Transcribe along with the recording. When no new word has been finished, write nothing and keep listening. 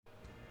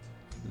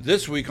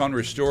This week on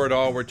Restore It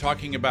All, we're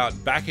talking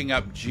about backing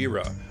up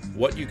Jira,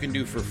 what you can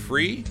do for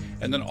free,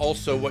 and then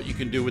also what you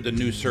can do with the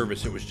new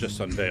service that was just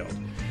unveiled.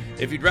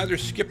 If you'd rather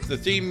skip the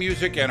theme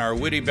music and our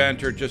witty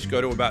banter, just go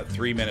to about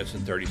 3 minutes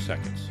and 30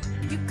 seconds.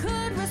 You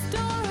could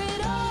restore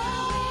it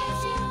all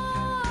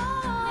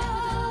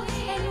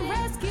and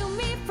rescue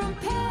me from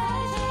pain.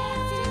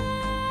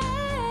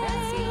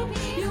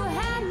 You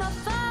had my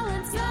file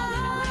inside.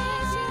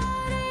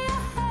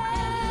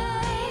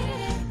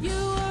 You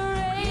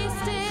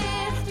erased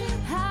it.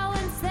 How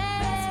insane.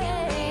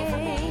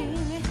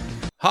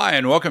 Hi,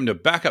 and welcome to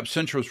Backup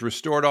Central's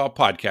Restore It All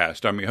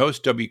podcast. I'm your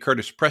host, W.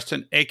 Curtis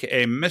Preston,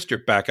 a.k.a.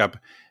 Mr. Backup,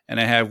 and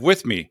I have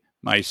with me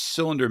my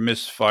cylinder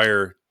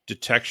misfire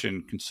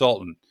detection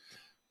consultant,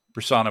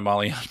 Prasanna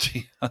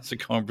Malianti. How's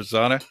it going,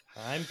 Prasanna?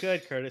 I'm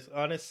good, Curtis.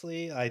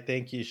 Honestly, I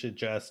think you should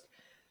just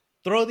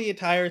throw the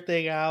entire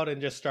thing out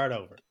and just start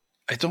over.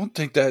 I don't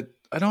think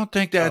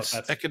that's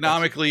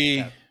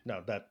economically.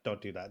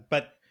 Don't do that.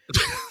 But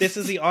this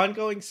is the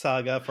ongoing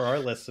saga for our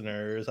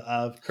listeners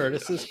of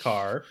Curtis's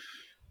car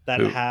that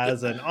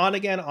has an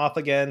on-again,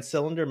 off-again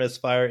cylinder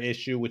misfire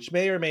issue, which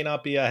may or may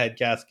not be a head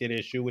gasket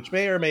issue, which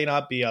may or may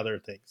not be other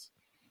things.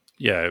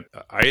 Yeah,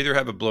 I either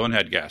have a blown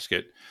head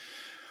gasket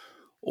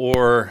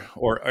or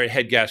a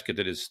head gasket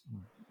that is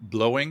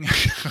blowing.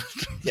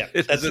 Yeah,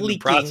 it that's is in the leaking.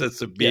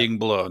 process of being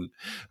blown,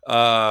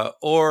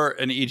 or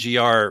an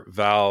EGR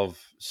valve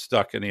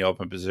stuck in the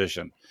open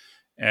position,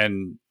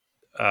 and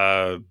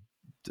the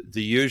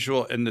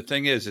usual. And the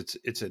thing is,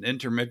 it's an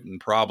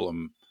intermittent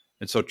problem,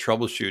 and so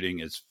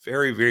troubleshooting is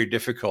very, very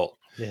difficult.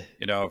 Yeah.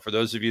 You know, for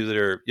those of you that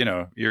are,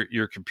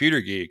 you're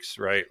computer geeks,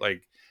 right?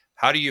 Like,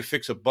 how do you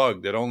fix a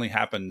bug that only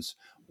happens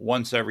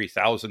once every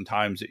 1,000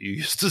 times that you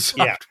use the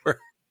software?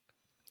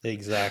 Yeah,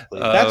 exactly.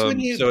 That's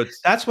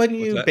when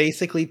you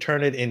basically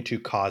turn it into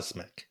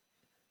Cosmic.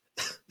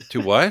 To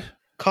what?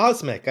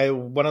 Cosmic.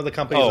 One of the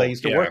companies I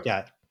used to work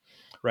at.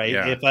 Right.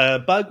 Yeah. If a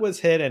bug was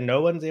hit and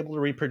no one's able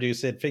to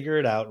reproduce it, figure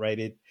it out. Right.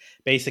 It'd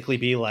basically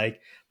be like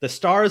the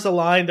stars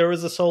aligned. There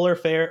was a solar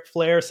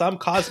flare. Some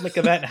cosmic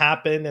event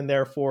happened, and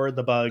therefore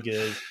the bug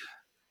is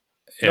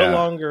no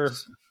longer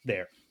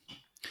there.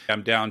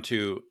 I'm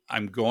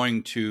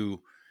going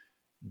to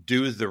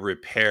do the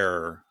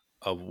repair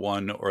of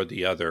one or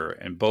the other,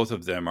 and both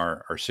of them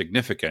are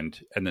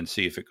significant, and then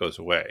see if it goes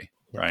away.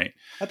 Yeah. Right.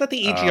 I thought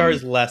the EGR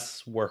is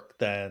less work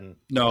than.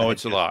 No,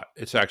 it's a lot.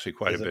 It's actually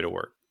quite a bit of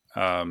work.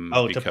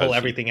 To pull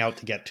everything out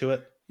to get to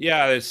it.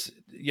 Yeah,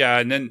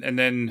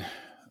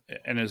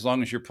 and as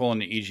long as you're pulling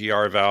the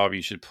EGR valve,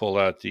 you should pull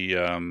out the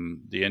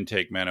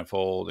intake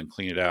manifold and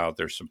clean it out.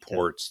 There's some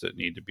ports that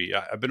need to be.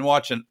 I've been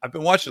watching a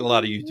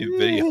lot of YouTube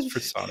videos for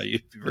Prasanna.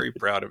 You'd be very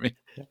proud of me.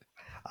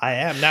 I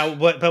am now.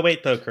 But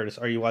wait though, Curtis,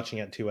 are you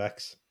watching at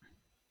 2x?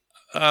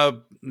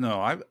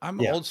 No, I'm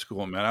old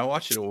school, man. I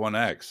watch it at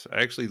 1x.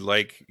 I actually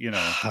like,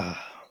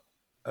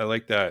 I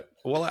like that.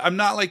 Well, I'm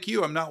not like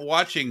you. I'm not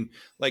watching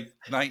like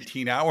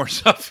 19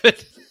 hours of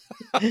it.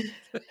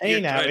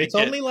 Hey, now it's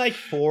only like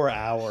 4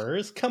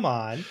 hours. Come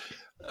on.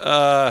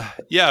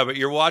 Yeah, but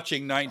you're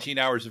watching 19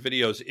 hours of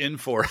videos in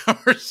 4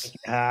 hours.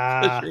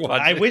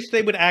 I wish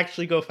they would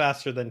actually go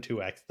faster than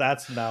 2x.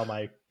 That's now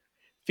my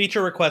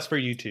feature request for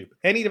YouTube.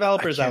 Any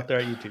developers out there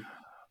at YouTube?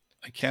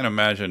 I can't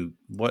imagine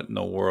what in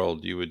the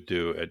world you would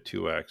do at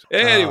 2x.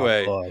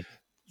 Anyway,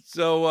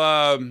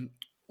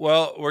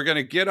 well, we're going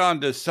to get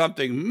on to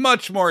something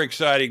much more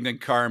exciting than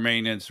car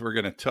maintenance. We're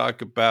going to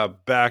talk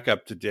about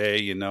backup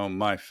today.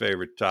 My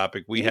favorite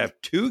topic. We have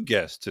two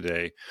guests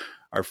today.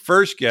 Our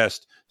first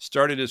guest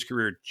started his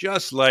career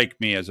just like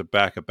me as a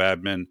backup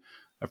admin.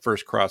 I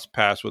first crossed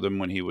paths with him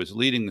when he was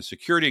leading the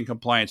security and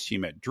compliance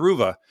team at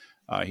Druva.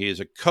 He is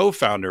a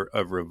co-founder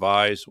of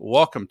Revise.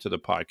 Welcome to the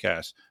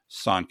podcast,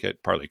 Sanket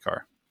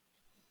Parlikar.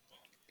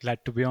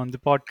 Glad to be on the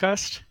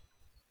podcast.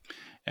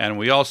 And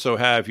we also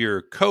have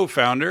your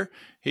co-founder.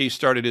 He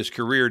started his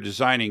career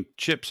designing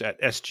chips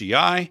at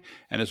SGI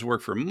and has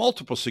worked for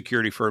multiple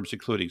security firms,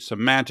 including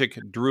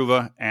Symantec,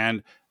 Druva,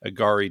 and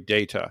Agari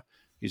Data.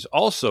 He's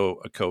also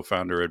a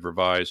co-founder at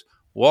Revise.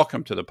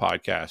 Welcome to the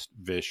podcast,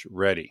 Vish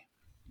Reddy.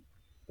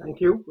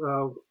 Thank you.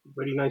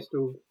 Very nice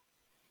to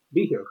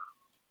be here.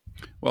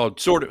 Well,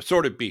 sort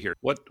of be here.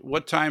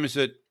 What time is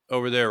it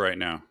over there right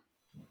now?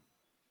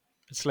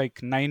 It's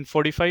like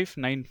 9:45,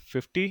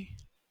 9:50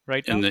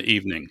 right now. In the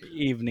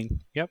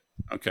evening. Yep.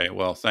 Okay,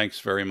 well, thanks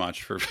very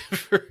much for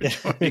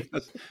joining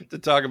us to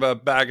talk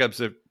about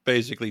backups at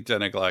basically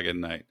 10 o'clock at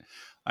night.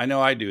 I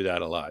know I do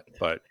that a lot,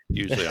 but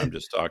usually I'm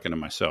just talking to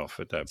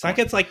myself at that point.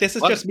 It's like this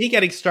is just me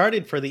getting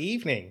started for the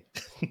evening.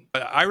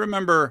 I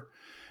remember,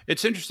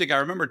 it's interesting, I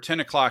remember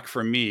 10 o'clock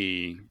for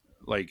me,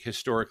 like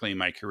historically in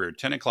my career,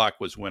 10 o'clock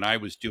was when I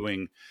was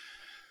doing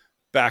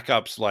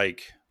backups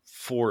like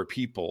for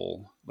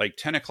people. Like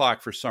 10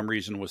 o'clock for some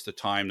reason was the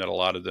time that a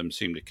lot of them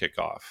seemed to kick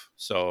off.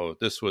 So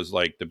this was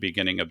like the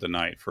beginning of the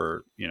night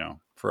for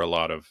a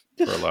lot of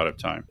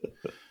time.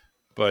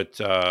 But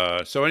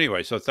so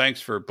anyway, so thanks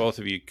for both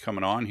of you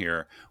coming on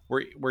here.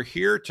 We're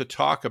here to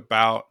talk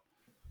about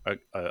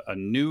a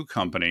new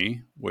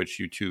company which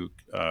you two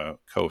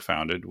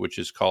co-founded, which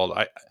is called.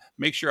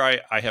 Make sure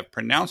I have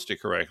pronounced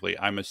it correctly.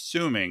 I'm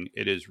assuming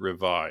it is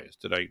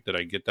Revised. Did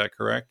I get that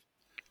correct?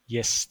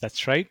 Yes,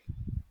 that's right.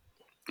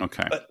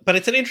 Okay. But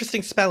it's an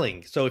interesting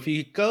spelling. So if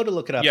you go to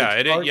look it up, Yeah,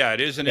 it's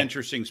it is an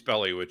interesting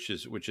spelling, which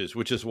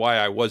is why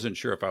I wasn't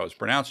sure if I was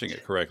pronouncing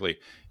it correctly.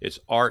 It's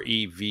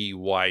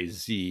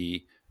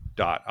revyz.io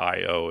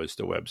is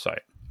the website.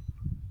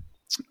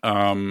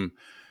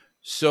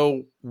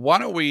 So why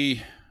don't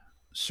we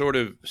sort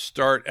of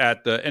start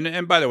at the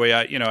and by the way,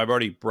 I've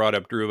already brought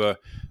up Dhruva.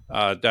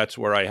 That's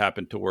where I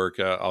happen to work.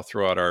 I'll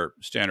throw out our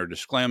standard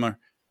disclaimer.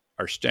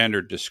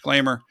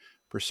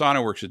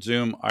 Prasanna works at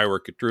Zoom. I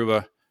work at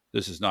Dhruva.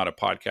 This is not a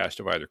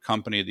podcast of either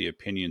company. The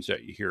opinions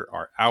that you hear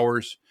are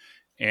ours.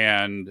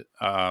 And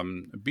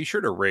be sure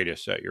to rate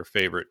us at your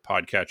favorite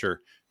podcatcher.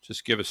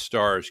 Just give us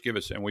stars,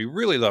 and we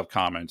really love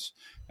comments.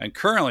 And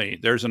currently,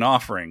 there's an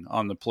offering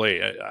on the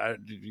plate.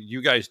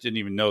 You guys didn't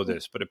even know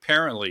this, but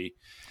apparently,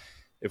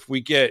 if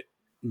we get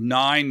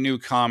 9 new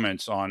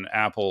comments on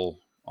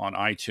Apple on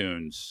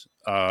iTunes,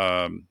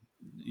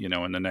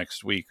 in the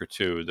next week or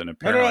two, then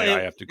apparently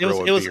I have to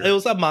grow a beard. It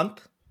was a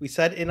month. We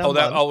said in a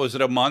month. Was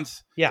it a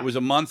month? Yeah. It was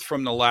a month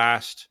from the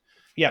last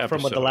from when the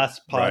episode,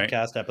 last right?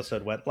 podcast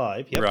episode went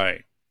live. Yep.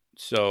 Right.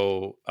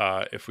 So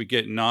if we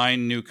get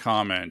 9 new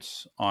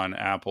comments on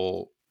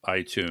Apple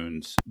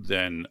iTunes,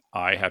 then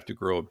I have to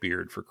grow a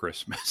beard for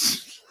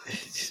Christmas.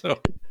 So,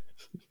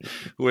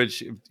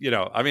 which,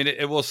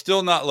 it will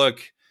still not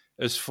look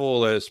as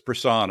full as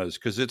Prasanna's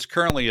because it's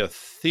currently a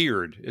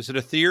third. Is it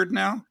a third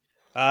now?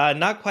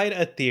 Not quite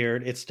a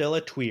third. It's still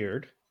a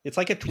tweerd. It's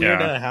like a tweerd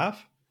and a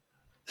half.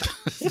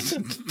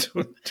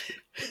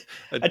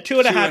 a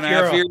 2.5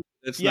 euro.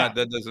 It's not.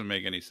 That doesn't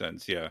make any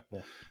sense. Yeah.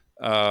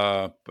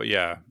 But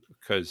yeah,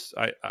 because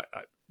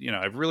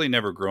I've really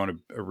never grown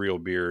a real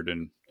beard,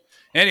 and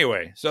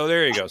anyway, so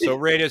there you go. So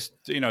rate us,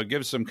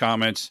 give us some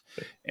comments,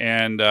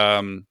 and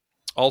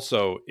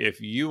also if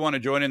you want to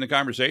join in the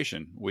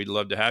conversation, we'd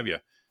love to have you.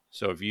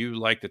 So if you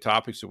like the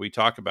topics that we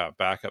talk about,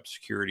 backup,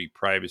 security,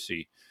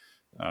 privacy,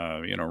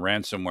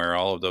 ransomware,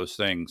 all of those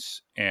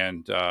things,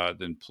 and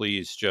then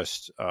please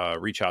just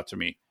reach out to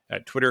me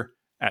at Twitter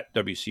at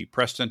WC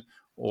Preston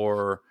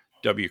or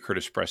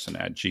WCurtisPreston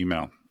at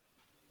Gmail.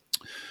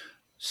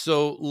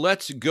 So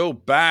let's go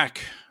back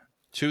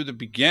to the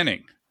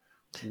beginning.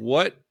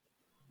 What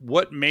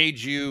made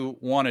you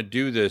want to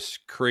do this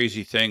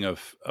crazy thing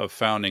of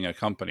founding a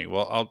company?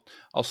 Well,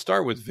 I'll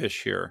start with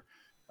Vish here.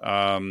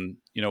 What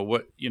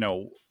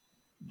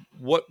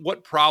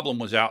problem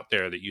was out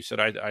there that you said,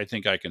 I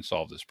think I can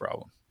solve this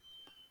problem?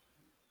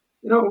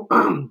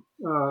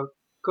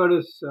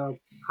 Curtis,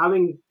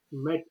 having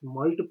met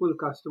multiple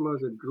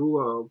customers at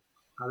Dhruva,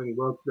 having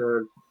worked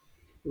there,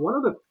 one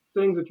of the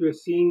things that we're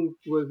seeing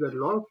was that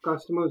a lot of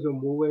customers are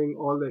moving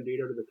all their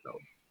data to the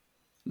cloud.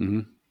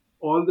 Mm-hmm.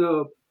 All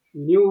the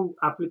new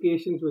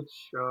applications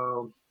which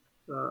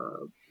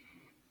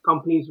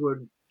companies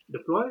would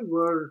deploy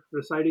were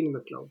residing in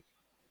the cloud.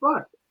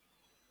 But,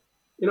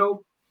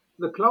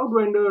 the cloud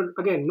vendor,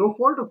 again, no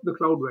fault of the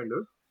cloud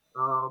vendor.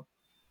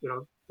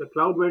 The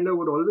cloud vendor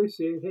would always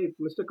say, hey,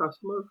 Mr.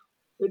 Customer,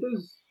 it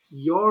is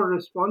your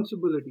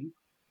responsibility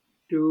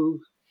to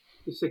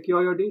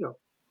secure your data,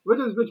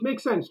 which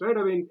makes sense, right?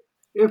 I mean,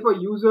 if a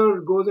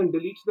user goes and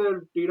deletes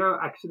their data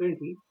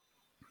accidentally,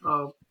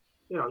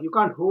 you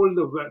can't hold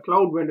the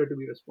cloud vendor to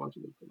be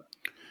responsible for that.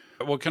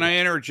 Well, can I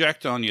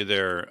interject on you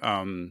there?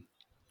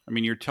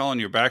 You're telling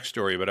your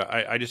backstory, but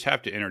I just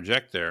have to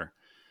interject there.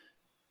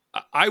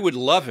 I would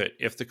love it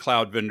if the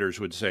cloud vendors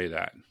would say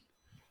that,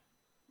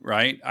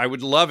 right? I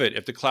would love it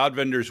if the cloud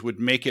vendors would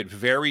make it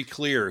very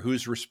clear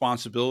whose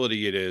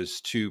responsibility it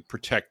is to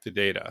protect the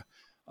data.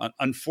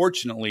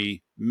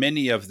 Unfortunately,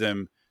 many of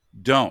them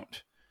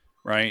don't,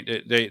 right?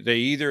 They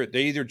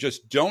either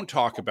just don't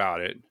talk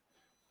about it.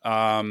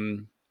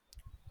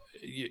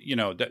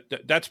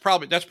 That's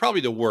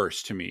probably the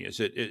worst to me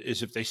is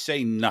if they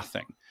say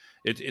nothing.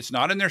 It's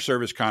not in their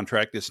service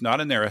contract. It's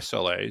not in their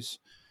SLAs.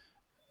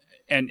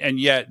 And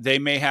yet they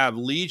may have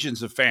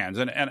legions of fans.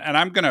 And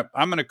I'm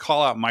gonna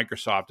call out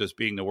Microsoft as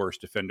being the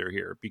worst offender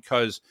here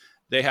because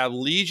they have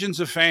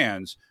legions of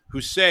fans who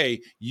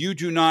say you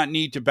do not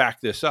need to back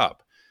this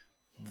up.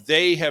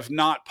 They have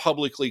not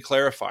publicly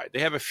clarified. They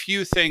have a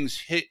few things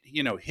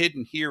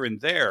hidden here and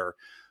there,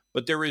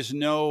 but there is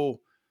no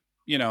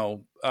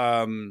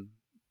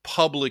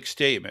public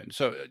statement.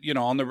 So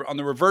on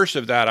the reverse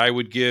of that, I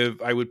would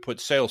put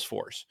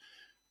Salesforce.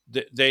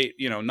 They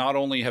not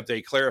only have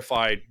they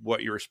clarified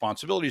what your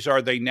responsibilities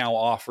are, they now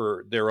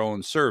offer their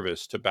own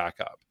service to back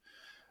up.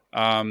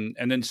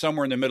 And then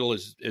somewhere in the middle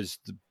is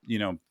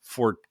the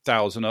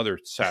 4,000 other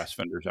SaaS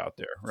vendors out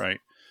there, right?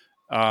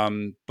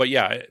 But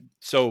yeah,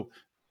 so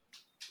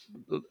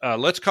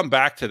let's come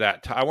back to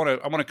that. I want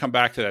to come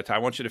back to that. I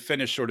want you to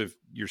finish sort of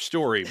your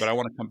story, but I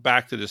want to come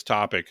back to this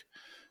topic.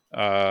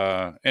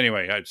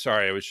 Anyway, I'm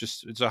sorry.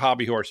 It's a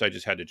hobby horse I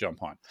just had to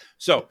jump on.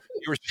 So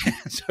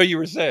you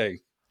were saying.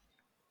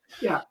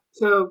 Yeah.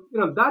 So,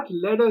 that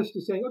led us to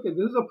saying, okay,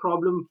 this is a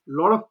problem. A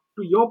lot of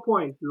to your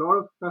point, a lot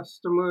of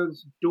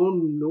customers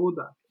don't know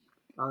that.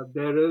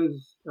 There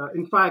is,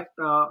 in fact,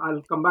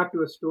 I'll come back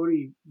to a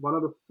story. One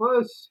of the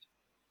first,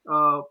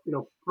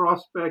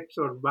 prospects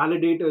or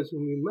validators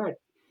whom we met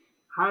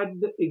had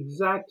the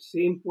exact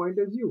same point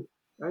as you,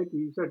 right?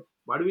 He said,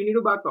 "Why do we need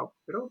a backup?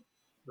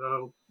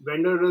 The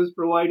vendor is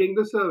providing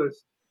the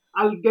service."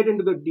 I'll get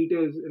into the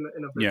details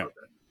in a bit Yeah. of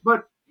that.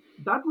 But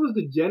that was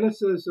the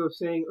genesis of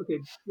saying, okay,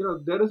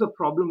 there is a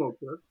problem out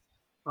here.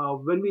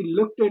 When we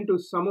looked into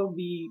some of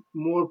the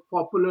more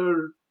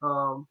popular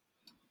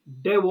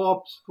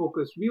DevOps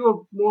focused. We were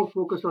more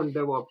focused on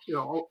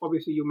DevOps.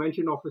 Obviously, you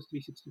mentioned Office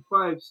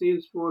 365,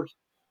 Salesforce.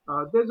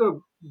 There's a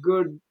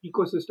good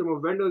ecosystem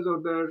of vendors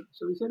out there.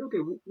 So we said, okay,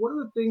 what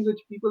are the things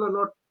which people are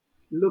not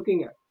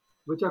looking at,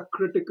 which are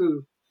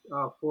critical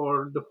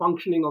for the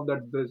functioning of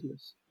that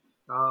business?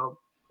 Uh,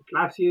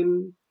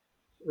 Atlassian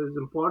is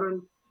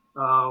important.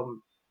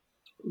 Um,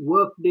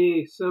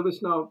 Workday,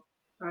 ServiceNow,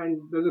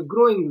 and there's a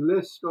growing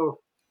list of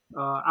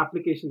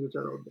applications which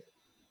are out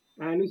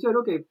there. And we said,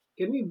 okay,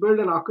 can we build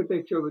an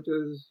architecture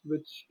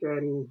which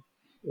can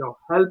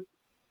help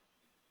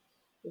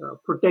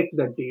protect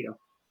that data?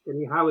 Can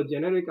we have a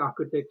generic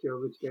architecture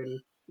which can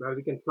where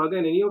we can plug in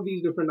any of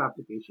these different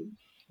applications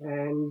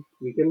and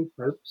we can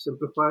help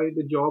simplify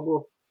the job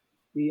of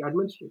the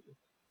administrator?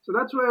 So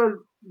that's where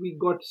we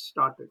got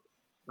started.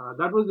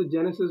 That was the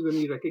genesis when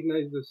we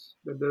recognized this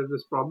that there's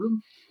this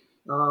problem.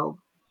 uh,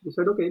 we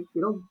said, okay,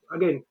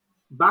 again,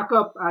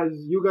 backup, as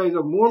you guys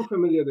are more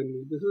familiar than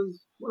me, this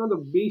is one of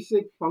the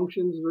basic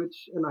functions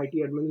which an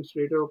IT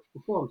administrator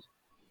performs.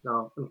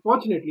 Now,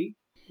 unfortunately,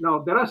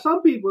 now there are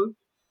some people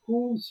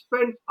who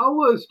spend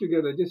hours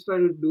together just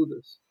trying to do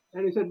this.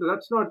 And he said,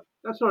 that's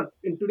not,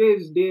 in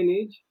today's day and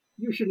age,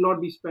 you should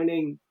not be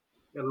spending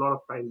a lot of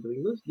time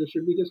doing this. This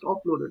should be just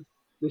offloaded.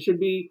 This should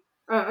be,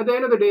 at the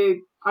end of the day,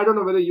 I don't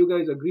know whether you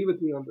guys agree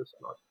with me on this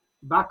or not.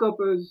 Backup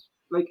is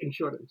like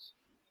insurance.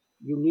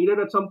 You need it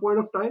at some point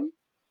of time,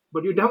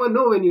 but you never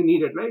know when you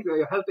need it, right?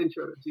 Your health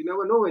insurance, you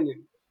never know when you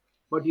need it,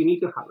 but you need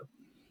to have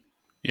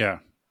it. Yeah.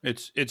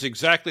 It's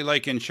exactly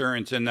like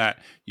insurance in that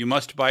you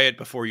must buy it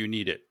before you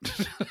need it.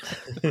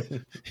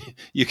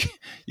 you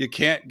you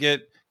can't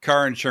get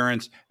car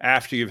insurance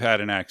after you've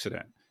had an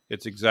accident.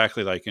 It's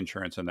exactly like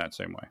insurance in that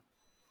same way.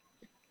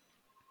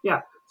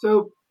 Yeah.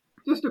 So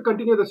just to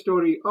continue the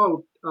story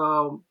out,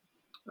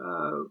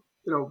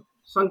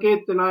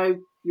 Sanket and I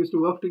used to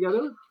work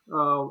together,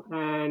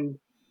 and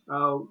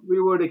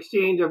we would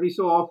exchange every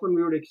so often.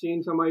 We would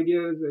exchange some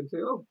ideas and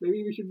say, "Oh,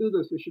 maybe we should do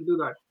this. We should do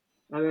that."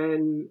 And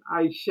then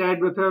I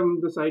shared with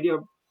him this idea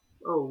of,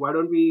 "Oh, why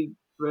don't we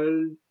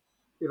build?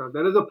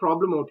 There is a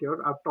problem out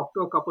here. I've talked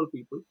to a couple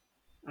people,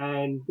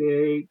 and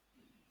they're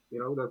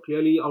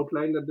clearly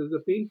outlined that there's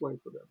a pain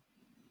point for them.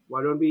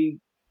 Why don't we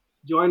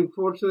join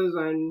forces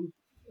and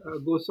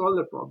go solve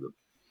the problem?"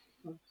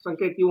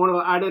 Sanket, you want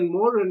to add in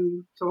more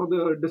in some of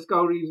the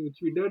discoveries which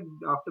we did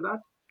after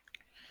that?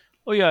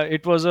 Oh yeah,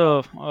 it was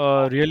a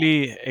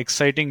really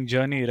exciting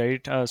journey,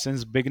 right?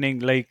 Since beginning,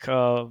 like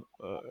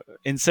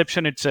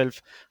inception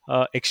itself,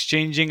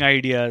 exchanging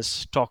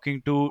ideas,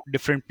 talking to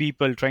different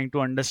people, trying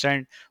to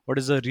understand what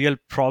is the real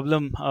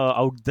problem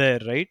out there,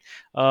 right?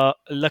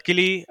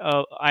 Luckily,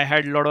 I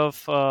had a lot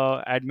of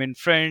admin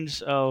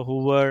friends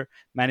who were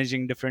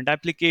managing different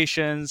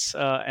applications,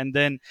 and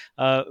then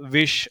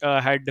Wish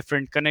had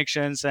different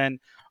connections, and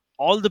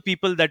all the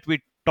people that we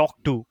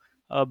talked to,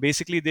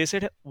 basically they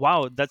said,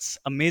 wow, that's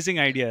amazing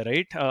idea,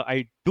 right?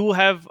 I do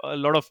have a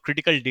lot of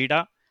critical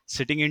data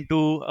sitting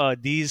into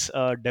these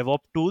DevOps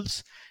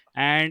tools,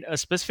 and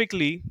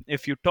specifically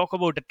if you talk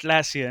about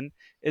Atlassian,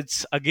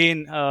 it's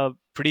again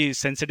pretty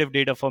sensitive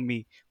data for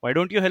me. Why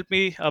don't you help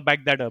me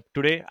back that up?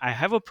 Today I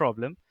have a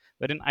problem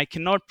wherein I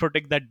cannot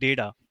protect that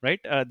data, right?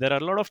 There are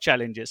a lot of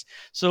challenges.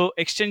 So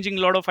exchanging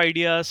a lot of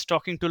ideas,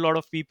 talking to a lot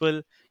of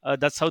people,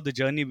 that's how the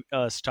journey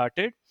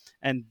started,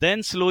 and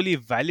then slowly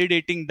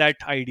validating that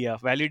idea,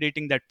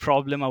 validating that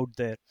problem out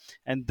there,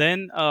 and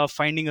then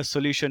finding a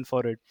solution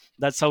for it.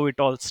 That's how it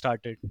all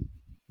started.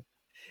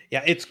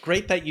 Yeah, it's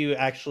great that you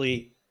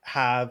actually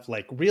have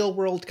like real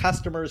world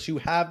customers who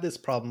have this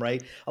problem,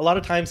 right? A lot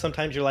of times,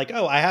 sometimes you're like,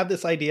 oh, I have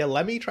this idea.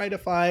 Let me try to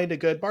find a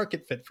good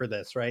market fit for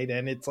this, right?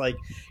 And it's like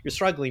you're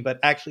struggling, but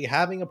actually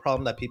having a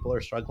problem that people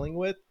are struggling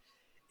with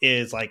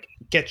is like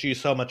gets you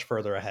so much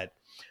further ahead.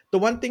 The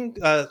one thing,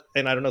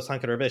 and I don't know,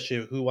 Sanket or Vish,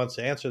 who wants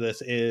to answer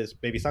this is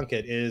maybe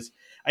Sanket, is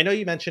I know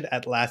you mentioned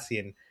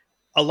Atlassian.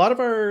 A lot of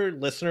our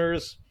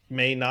listeners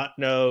may not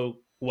know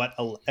what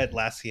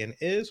Atlassian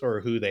is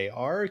or who they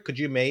are. Could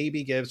you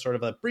maybe give sort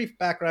of a brief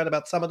background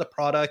about some of the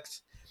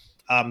products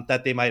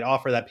that they might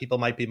offer that people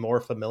might be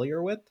more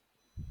familiar with?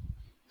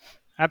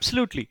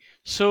 Absolutely.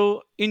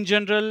 So, in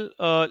general,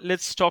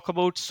 let's talk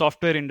about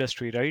software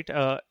industry,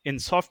 right? In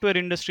software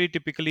industry,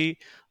 typically,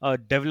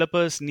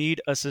 developers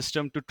need a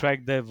system to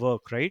track their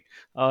work, right?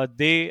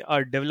 They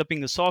are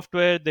developing a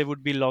software. They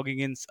would be logging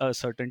in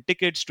certain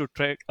tickets to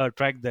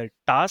track their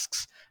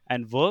tasks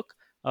and work,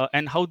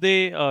 and how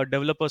they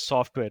develop a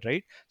software,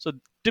 right? So,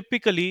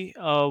 typically,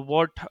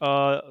 what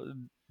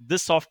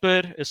this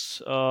software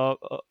is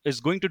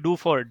going to do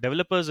for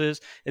developers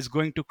is it's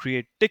going to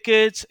create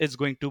tickets, it's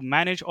going to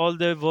manage all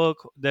their work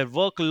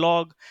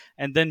log,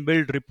 and then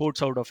build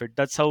reports out of it.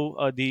 That's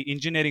how the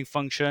engineering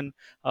function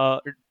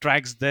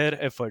tracks their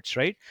efforts,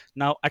 right?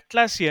 Now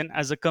Atlassian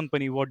as a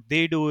company, what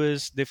they do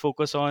is they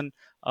focus on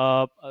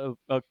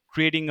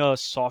creating a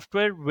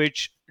software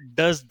which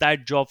does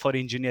that job for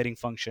engineering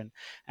function.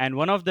 And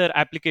one of their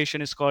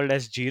application is called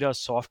as Jira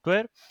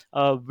software,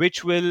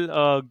 which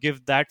will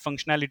give that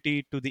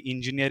functionality to the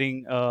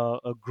engineering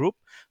group,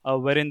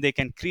 wherein they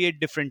can create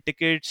different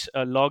tickets,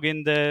 log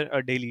in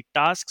their daily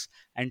tasks,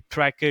 and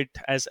track it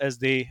as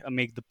they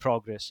make the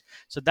progress.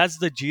 So that's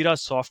the Jira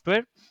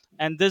software.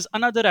 And there's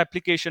another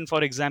application,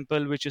 for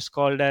example, which is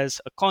called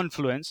as a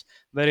Confluence,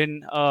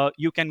 wherein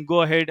you can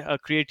go ahead,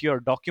 create your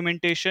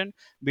documentation,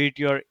 be it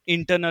your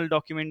internal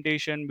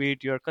documentation, be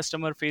it your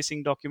customer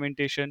facing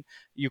documentation.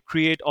 You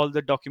create all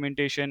the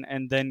documentation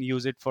and then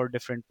use it for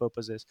different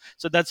purposes.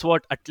 So that's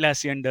what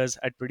Atlassian does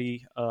at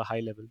pretty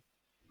high level.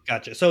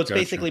 Gotcha. So it's Gotcha.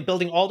 basically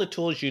building all the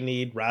tools you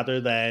need rather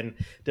than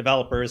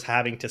developers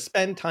having to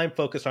spend time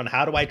focused on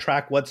how do I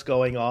track what's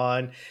going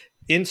on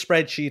in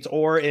spreadsheets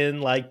or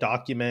in like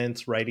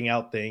documents, writing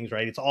out things,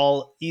 right? It's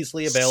all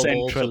easily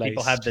available so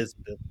people have Centralized.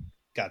 visibility.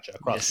 Gotcha.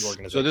 Across the Yes.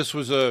 organization.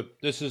 So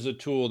this is a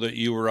tool that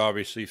you were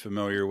obviously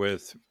familiar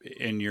with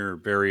in your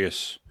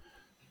various,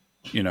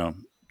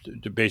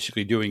 to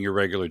basically doing your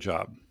regular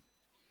job.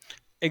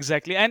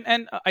 Exactly.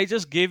 And I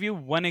just gave you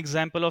one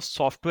example of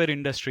software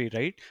industry,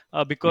 right?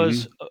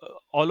 Because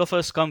all of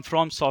us come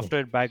from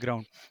software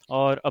background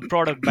or a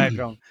product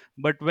background.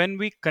 But when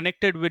we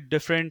connected with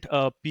different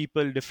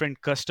people,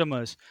 different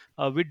customers,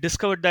 we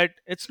discovered that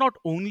it's not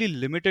only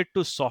limited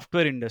to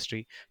software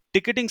industry.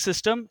 Ticketing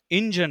system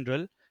in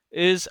general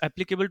is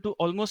applicable to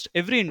almost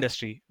every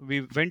industry.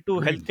 We went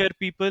to Great. healthcare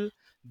people,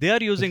 they are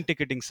using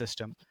ticketing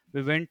system.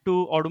 We went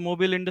to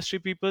automobile industry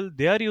people,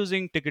 they are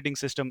using ticketing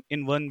system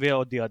in one way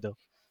or the other,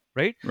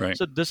 right? Right.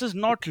 So this is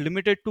not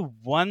limited to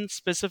one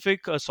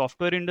specific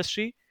software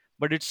industry,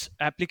 but it's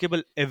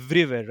applicable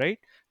everywhere, right?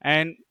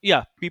 And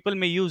yeah, people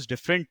may use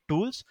different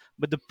tools,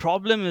 but the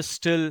problem is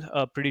still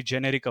pretty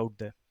generic out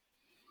there.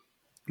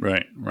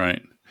 Right.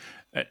 Right.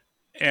 A-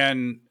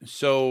 And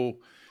so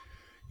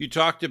you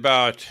talked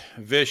about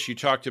Vish. You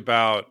talked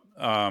about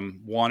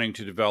wanting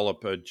to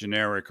develop a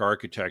generic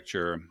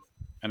architecture,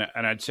 and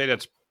I'd say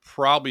that's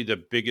probably the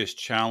biggest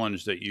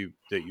challenge that you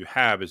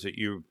have is that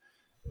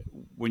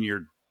when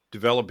you're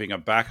developing a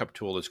backup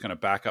tool that's going to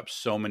back up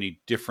so many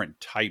different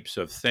types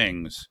of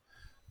things.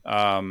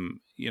 How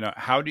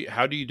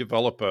do you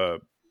develop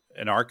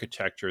an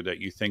architecture that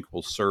you think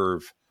will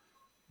serve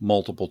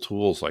multiple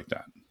tools like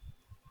that?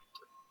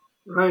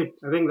 Right.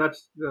 I think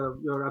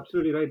you're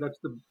absolutely right. That's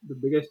the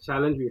biggest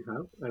challenge we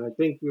have. And I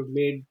think we've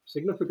made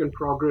significant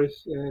progress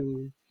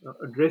in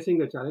addressing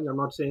the challenge. I'm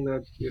not saying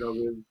that,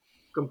 we've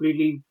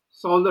completely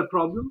solved that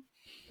problem.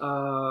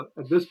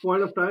 At this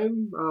point of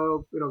time,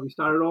 we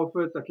started off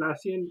with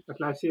Atlassian.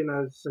 Atlassian,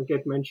 as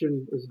Sanket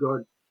mentioned, has got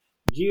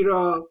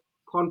Jira,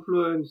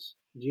 Confluence,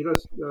 Jira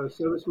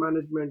Service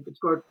Management. It's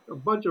got a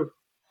bunch of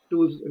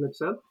tools in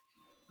itself.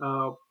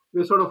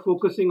 We're sort of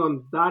focusing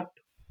on that,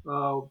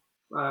 uh,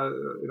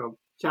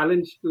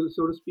 challenge,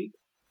 so to speak.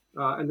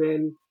 And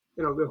then,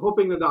 we're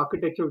hoping that the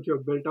architecture which you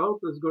have built out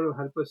is going to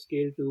help us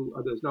scale to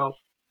others. Now,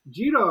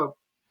 Jira,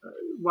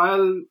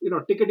 while,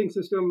 ticketing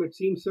system, it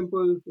seems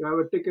simple. You have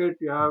a ticket,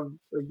 you have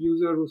a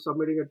user who's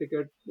submitting a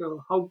ticket.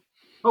 How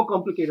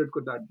complicated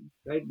could that be,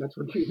 right? That's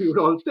what we would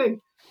all think.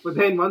 But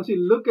then once you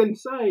look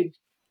inside,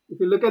 if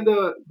you look at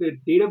the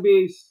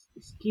database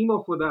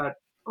schema for that,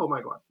 oh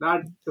my god,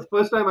 that the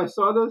first time I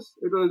saw this,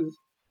 it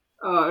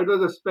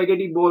was a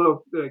spaghetti bowl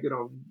of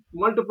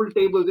multiple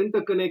tables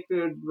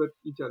interconnected with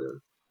each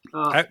other.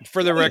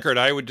 For the record,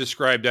 I would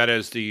describe that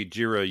as the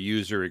Jira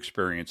user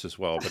experience as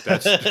well, but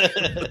that's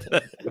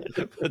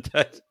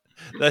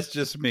that's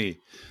just me.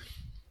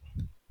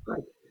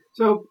 Right.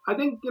 So I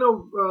think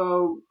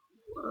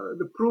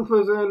the proof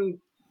is in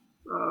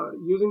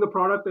using the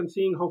product and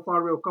seeing how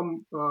far we've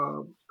come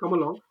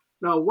along.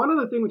 Now, one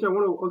other thing which I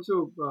want to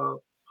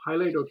also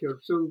highlight out here.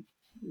 So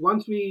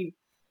once we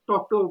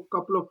talked to a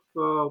couple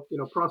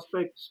of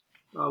prospects,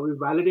 we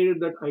validated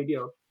that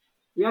idea.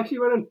 We actually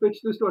went and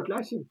pitched this to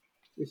Atlassian.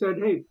 We said,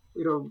 hey,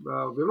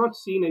 we've not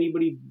seen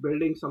anybody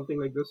building something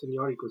like this in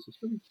your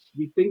ecosystem.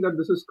 We think that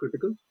this is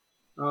critical.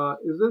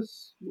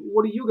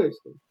 What do you guys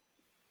think?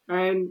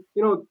 And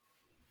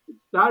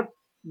that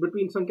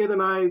between Sanket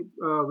and I,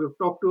 we've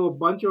talked to a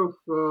bunch of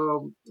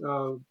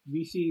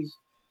VCs.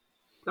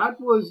 That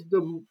was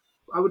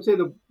I would say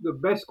the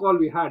best call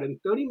we had. In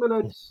 30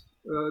 minutes,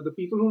 the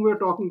people whom we were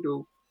talking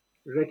to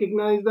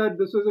recognized that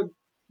this was a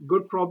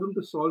good problem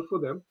to solve for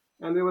them.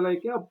 And they were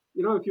like, yeah,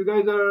 if you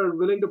guys are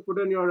willing to put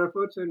in your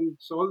efforts and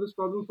solve this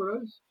problem for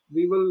us,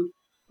 we will,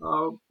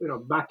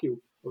 back you.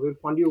 We'll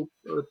fund you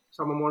with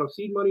some amount of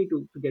seed money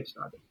to get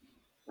started.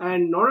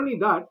 And not only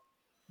that,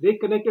 they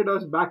connected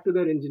us back to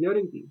their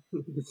engineering team,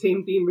 the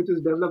same team which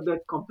has developed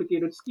that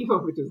complicated schema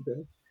which is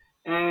there.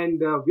 And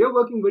we are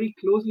working very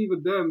closely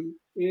with them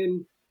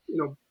in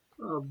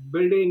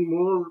building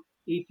more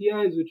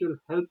APIs which will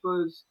help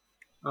us,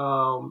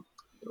 um,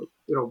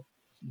 you know,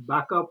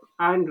 back up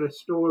and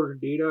restore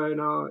data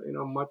in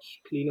a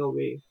much cleaner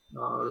way.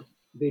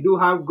 They do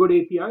have good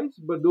APIs,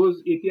 but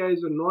those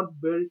APIs are not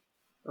built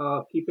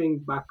keeping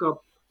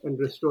backup and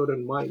restore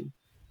in mind.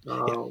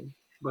 Yeah.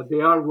 But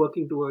they are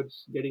working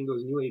towards getting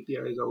those new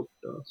APIs out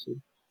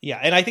soon. Yeah,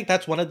 and I think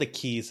that's one of the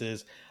keys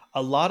is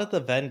a lot of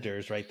the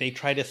vendors, right? They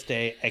try to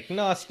stay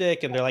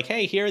agnostic and they're like,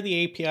 "Hey, here are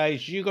the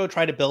APIs. You go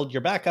try to build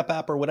your backup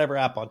app or whatever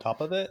app on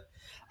top of it."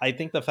 I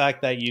think the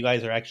fact that you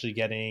guys are actually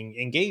getting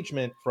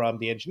engagement from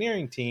the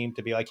engineering team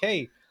to be like,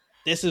 "Hey,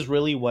 this is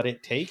really what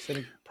it takes,"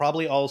 and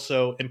probably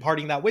also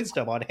imparting that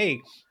wisdom on,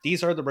 "Hey,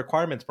 these are the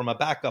requirements from a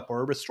backup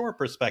or a restore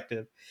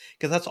perspective,"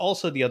 because that's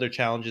also the other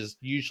challenges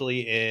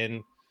usually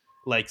in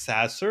like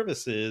SaaS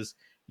services.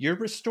 Your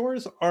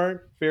restores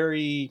aren't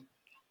very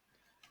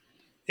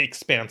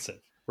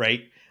expansive,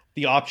 right?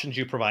 The options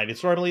you provide.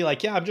 It's normally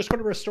like, yeah, I'm just going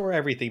to restore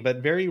everything, but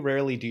very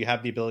rarely do you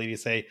have the ability to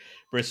say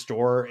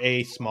restore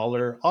a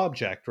smaller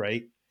object,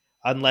 right?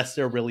 Unless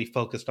they're really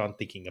focused on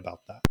thinking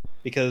about that.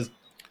 Because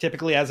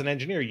typically as an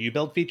engineer, you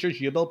build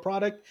features, you build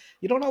product,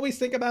 you don't always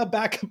think about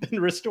backup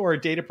and restore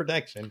data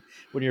protection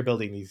when you're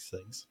building these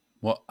things.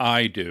 Well,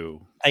 I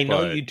do. I know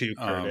but, you do,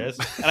 Curtis,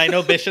 and I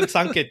know Bish and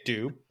Sunkit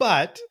do,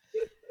 but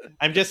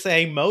I'm just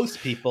saying most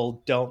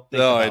people don't think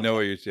No, about I know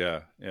what you.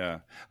 Yeah.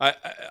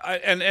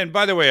 And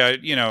by the way,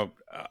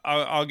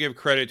 I'll give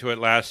credit to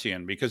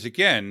Atlassian because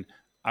again,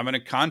 I'm going to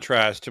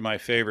contrast to my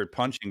favorite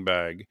punching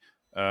bag,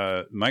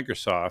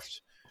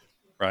 Microsoft.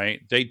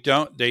 Right? They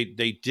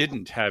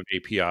didn't have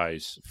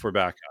APIs for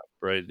backup.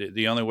 Right?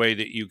 The only way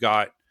that you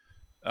got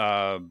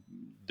uh,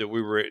 that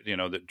we were,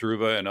 that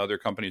Druva and other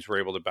companies were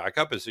able to back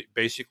up is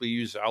basically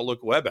use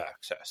Outlook Web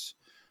Access,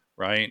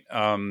 right?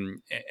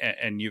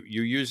 And you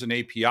use an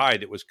API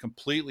that was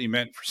completely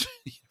meant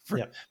for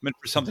Yeah. meant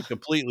for something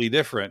completely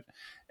different,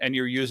 and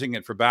you're using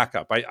it for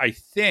backup. I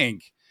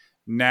think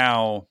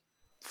now,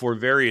 for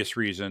various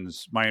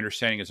reasons, my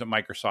understanding is that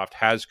Microsoft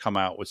has come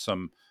out with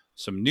some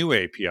new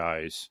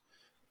APIs,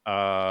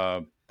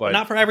 But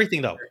not for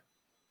everything, though.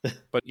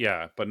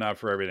 but not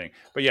for everything.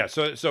 But yeah,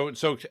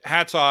 so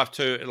hats off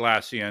to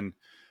Atlassian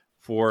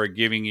for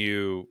giving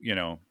you,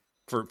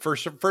 for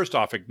first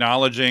off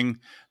acknowledging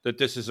that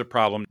this is a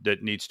problem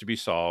that needs to be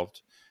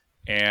solved,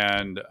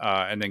 and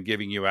then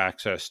giving you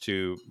access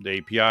to the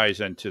APIs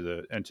and to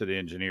the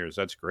engineers.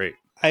 That's great.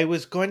 I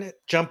was going to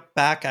jump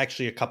back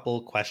actually a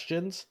couple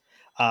questions.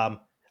 Um,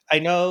 I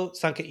know,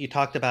 Sanket, you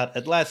talked about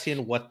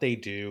Atlassian, what they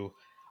do.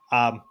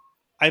 Um,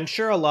 I'm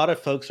sure a lot of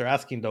folks are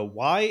asking, though,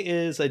 why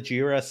is a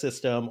Jira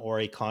system or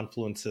a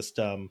Confluence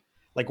system,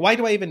 like, why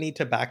do I even need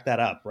to back that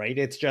up, right?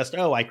 It's just,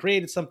 oh, I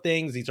created some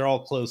things. These are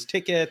all closed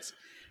tickets,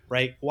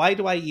 right? Why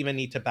do I even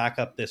need to back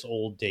up this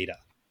old data?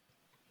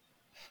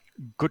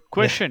 Good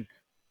question.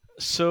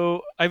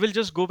 So I will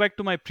just go back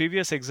to my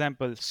previous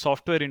example,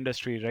 software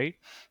industry, right?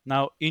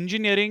 Now,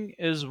 engineering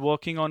is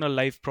working on a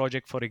live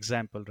project, for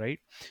example, right?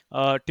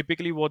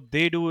 Typically, what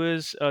they do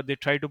is they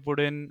try to put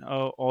in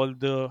all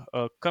the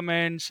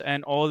comments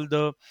and all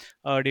the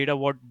data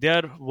what they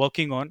are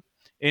working on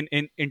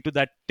into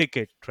that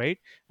ticket, right?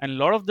 And a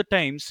lot of the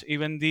times,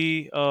 even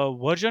the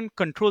version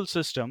control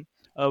system,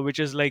 which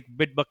is like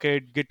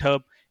Bitbucket,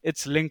 GitHub,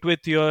 it's linked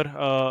with your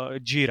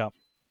Jira.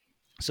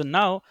 So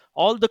now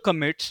all the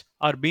commits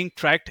are being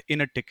tracked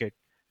in a ticket,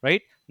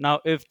 right?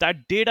 Now, if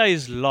that data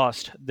is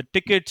lost, the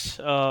tickets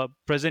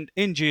present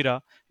in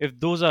Jira, if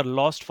those are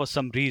lost for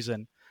some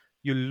reason,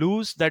 you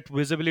lose that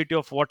visibility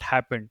of what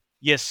happened.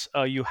 Yes,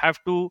 you have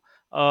to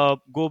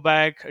go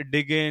back,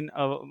 dig in,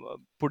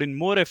 put in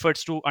more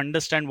efforts to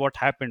understand what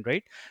happened,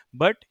 right?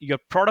 But your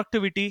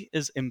productivity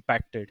is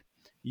impacted.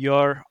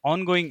 Your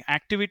ongoing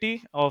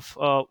activity of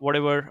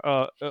whatever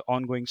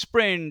ongoing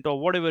sprint or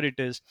whatever it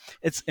is,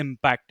 it's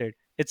impacted.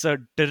 It's a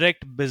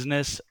direct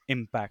business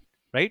impact,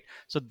 right?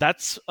 So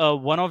that's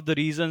one of the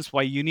reasons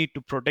why you need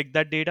to protect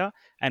that data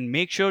and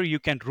make sure you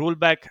can roll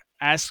back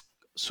as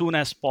soon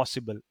as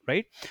possible,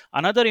 right?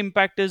 Another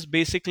impact is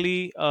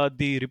basically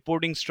the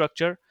reporting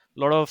structure. A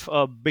lot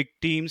of big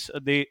teams,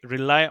 they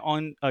rely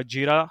on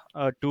Jira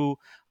to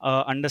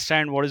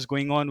understand what is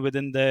going on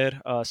within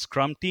their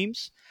Scrum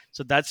teams.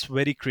 So that's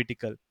very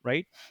critical,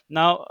 right?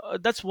 Now,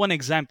 that's one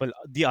example.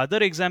 The other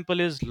example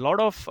is a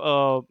lot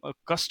of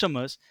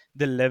customers,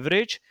 they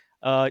leverage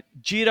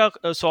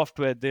Jira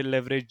software, they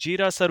leverage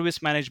Jira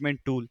service management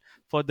tool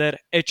for their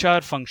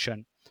HR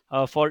function.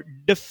 For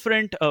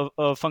different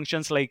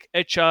functions like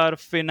HR,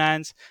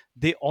 finance,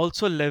 they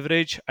also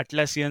leverage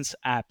Atlassian's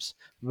apps,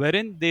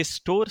 wherein they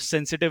store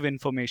sensitive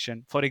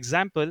information. For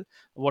example,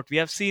 what we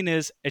have seen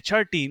is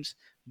HR teams,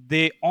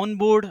 they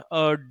onboard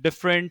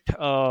different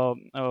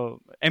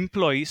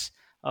employees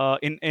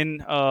in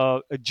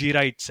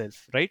Jira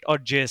itself, right, or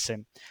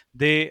JSM.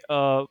 They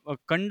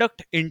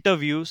conduct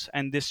interviews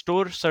and they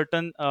store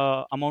certain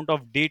amount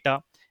of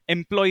data,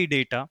 employee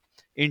data,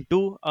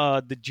 into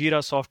the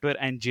Jira software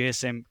and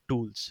JSM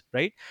tools,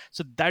 right?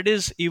 So that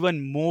is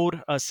even more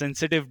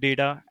sensitive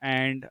data,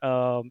 and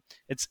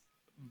it's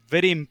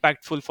very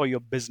impactful for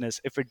your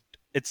business if it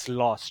it's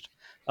lost.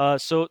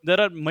 So there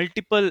are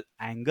multiple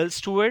angles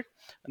to it,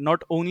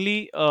 not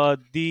only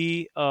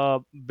the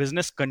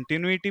business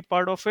continuity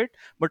part of it,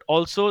 but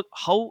also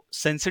how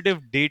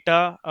sensitive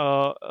data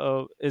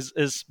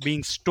is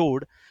being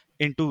stored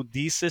into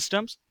these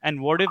systems,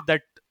 and what if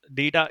that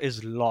data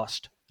is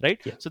lost,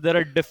 right? Yeah. So there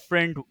are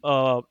different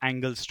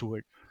angles to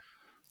it.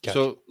 Gotcha.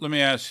 So let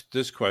me ask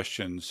this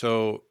question.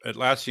 So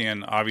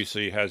Atlassian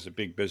obviously has a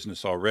big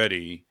business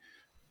already,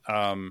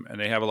 and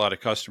they have a lot of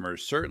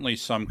customers. Certainly,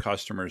 some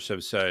customers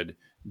have said,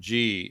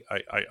 "Gee,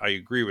 I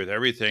agree with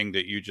everything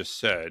that you just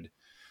said."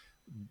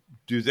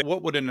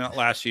 What would an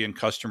Atlassian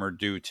customer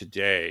do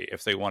today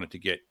if they wanted to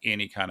get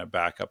any kind of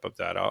backup of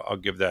that? I'll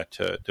give that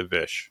to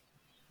Vish.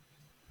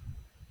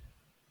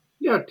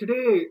 Yeah,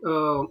 today,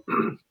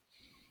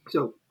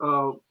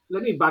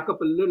 let me back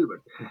up a little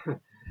bit,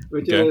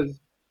 which Okay. is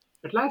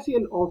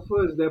Atlassian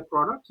offers their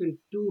products in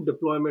two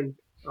deployment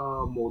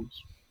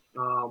modes,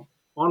 uh,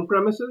 on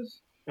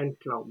premises and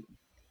cloud.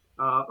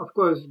 Of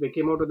course, they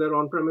came out with their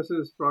on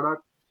premises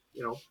product,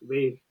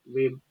 way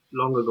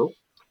long ago.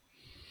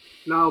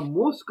 Now,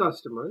 most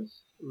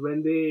customers,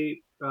 when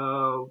they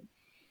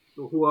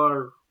who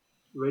are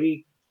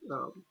very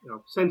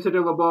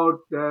sensitive about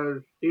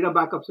their data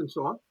backups and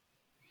so on,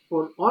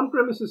 for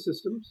on-premises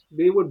systems,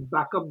 they would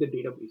back up the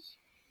database.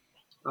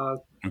 Uh,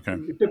 Okay.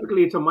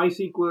 Typically, it's a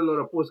MySQL or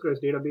a Postgres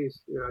database.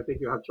 I think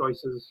you have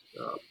choices.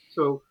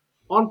 So,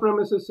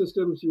 on-premises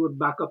systems, you would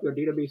back up your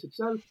database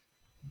itself,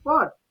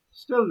 but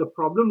still the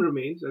problem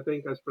remains. I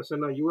think, as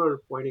Prasanna, you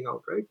were pointing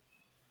out, right?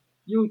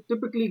 You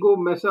typically go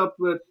mess up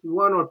with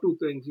one or two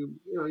things.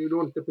 You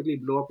don't typically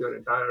blow up your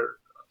entire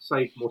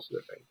site most of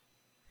the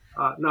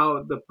time.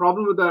 Now, the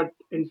problem with that,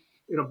 and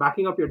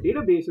backing up your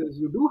database is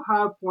you do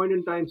have point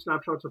in time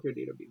snapshots of your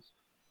database.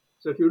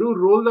 So if you do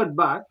roll that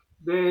back,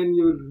 then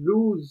you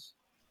lose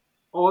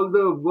all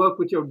the work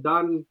which you've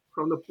done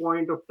from the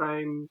point of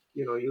time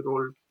you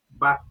roll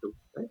back to.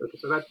 Right? Okay,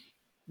 so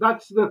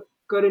that's the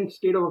current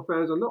state of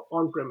affairs on the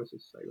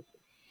on-premises side of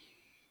things.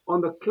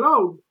 On the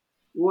cloud,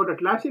 what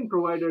Atlassian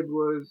provided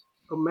was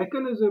a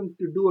mechanism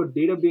to do a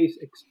database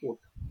export.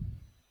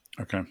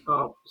 Okay.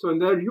 So in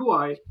their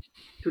UI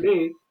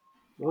today,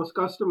 most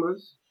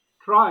customers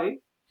try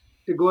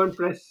to go and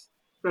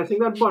pressing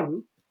that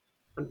button.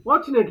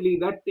 Unfortunately,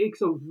 that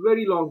takes a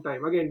very long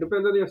time. Again,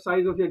 depends on your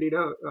size of your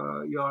data,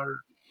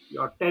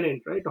 your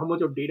tenant, right? How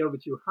much of data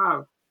which you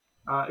have.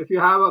 If you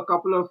have a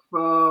couple of,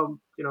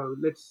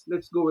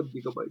 let's go with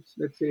gigabytes.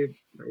 Let's say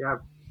you have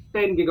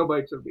 10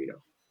 gigabytes of data,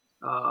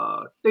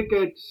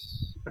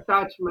 tickets,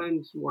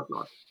 attachments,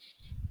 whatnot.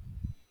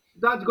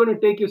 That's going to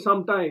take you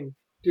some time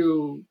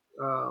to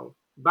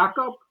back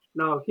up.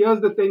 Now,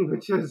 here's the thing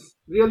which is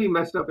really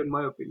messed up, in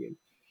my opinion.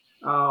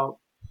 Uh,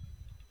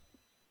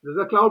 There's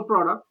a cloud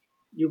product.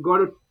 You've got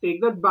to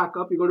take that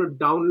backup. You've got to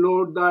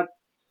download that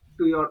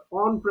to your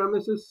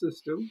on-premises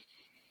system,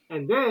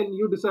 and then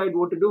you decide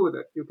what to do with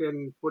it. You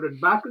can put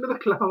it back into the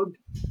cloud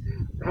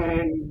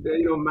and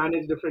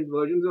manage different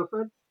versions of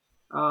it,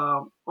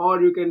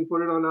 or you can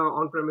put it on a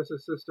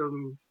on-premises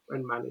system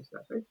and manage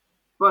that. Right?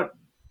 But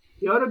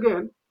here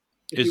again,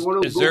 if you Is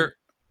want to is go,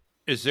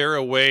 there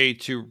a way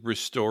to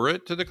restore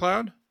it to the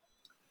cloud?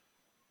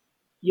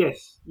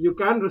 yes, you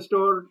can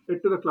restore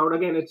it to the cloud.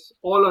 Again, it's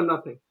all or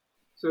nothing.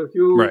 So if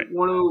you Right.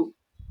 want to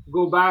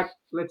go back,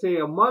 let's say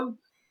a month,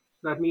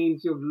 that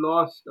means you've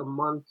lost a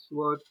month's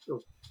worth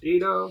of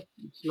data.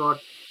 It's not,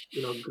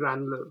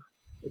 granular.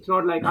 It's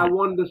not like I Right.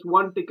 want this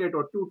one ticket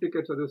or two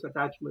tickets or this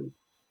attachment.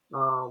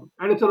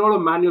 And it's a lot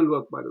of manual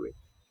work, by the way.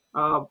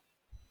 Uh,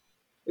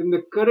 in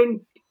the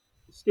current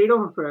state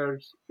of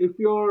affairs, if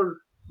your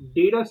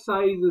data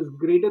size is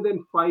greater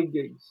than 5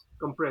 gigs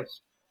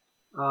compressed,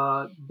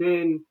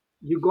 then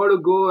you got to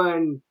go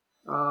and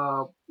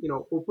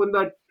open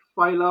that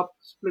file up,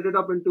 split it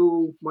up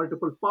into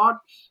multiple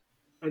parts,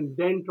 and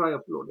then try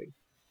uploading.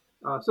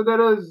 So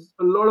there is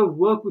a lot of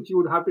work which you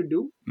would have to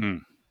do,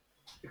 Mm.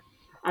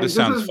 and This this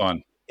sounds is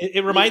fun.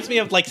 It reminds me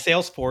of like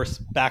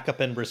Salesforce backup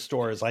and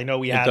restores. I know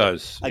we It had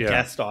does. a Yeah.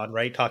 guest on,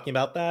 right, talking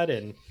about that,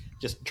 and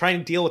just trying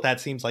to deal with that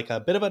seems like a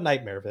bit of a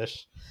nightmare,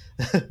 Vish.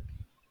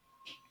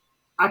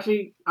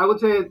 actually, I would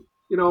say,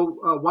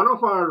 one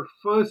of our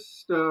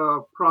first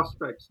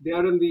prospects. They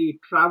are in the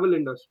travel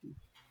industry.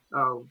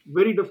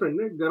 Very different.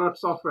 Right? They're not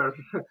software.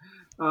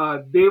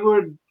 They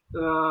would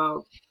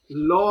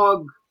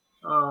log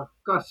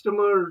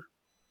customer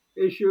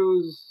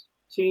issues,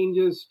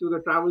 changes to the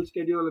travel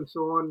schedule, and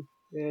so on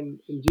in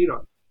Jira.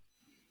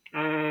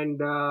 And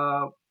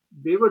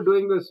they were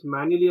doing this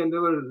manually, and they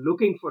were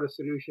looking for a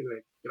solution.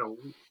 Like,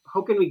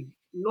 how can we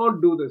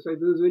not do this? Right?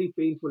 This is very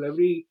painful.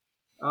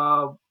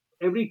 Uh,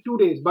 every 2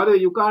 days. By the way,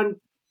 you can't,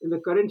 in the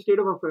current state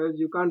of affairs,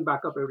 you can't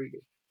back up every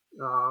day.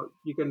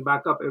 You can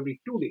back up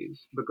every 2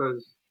 days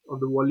because of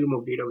the volume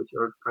of data which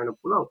you're trying to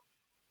pull out.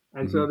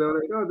 And so Mhm. they were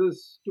like, oh, this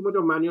is too much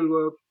of manual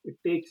work. It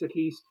takes at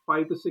least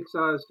 5 to 6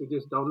 hours to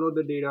just download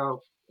the data,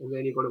 and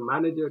then you got to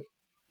manage it.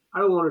 I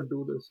don't want to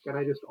do this. Can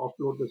I just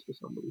offload this to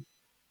somebody?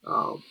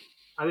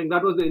 I think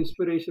that was the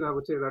inspiration. I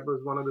would say that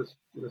was one of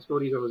the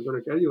stories I was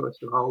going to tell you as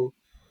to how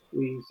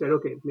we said,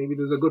 okay, maybe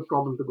there's a good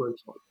problem to go and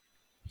solve.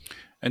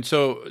 And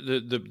so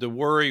the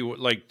worry,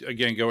 like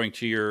again, going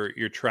to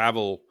your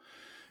travel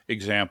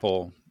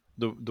example,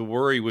 the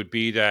worry would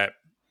be that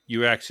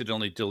you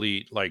accidentally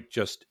delete like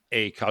just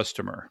a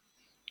customer.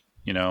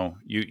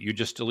 You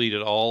just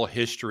deleted all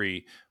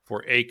history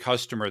for a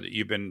customer that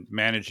you've been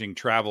managing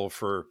travel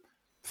for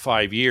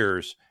 5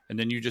 years, and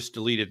then you just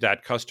deleted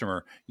that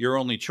customer. Your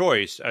only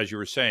choice, as you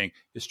were saying,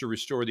 is to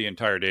restore the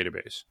entire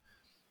database,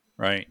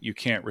 right? You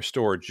can't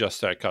restore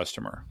just that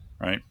customer,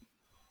 right?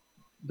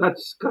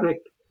 That's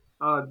correct.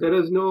 There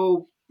is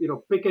no,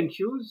 pick and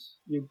choose.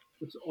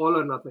 It's all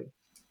or nothing.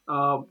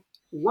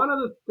 One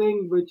other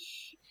thing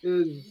which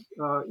is,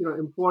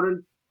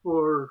 important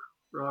for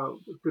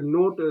to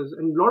note is,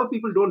 and a lot of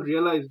people don't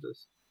realize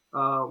this,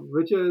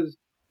 which is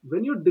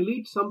when you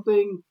delete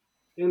something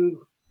in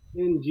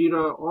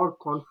Jira or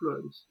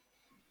Confluence,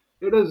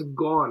 it is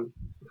gone.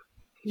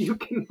 You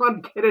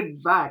cannot get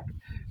it back.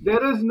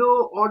 There is no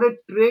audit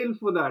trail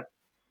for that. Like,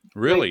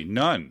 Really,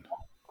 none.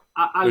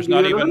 I'll There's give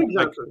not you another even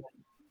example.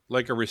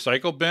 like a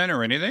recycle bin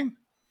or anything.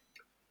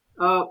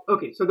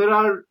 Okay, so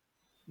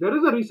there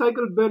is a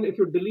recycle bin if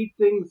you delete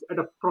things at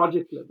a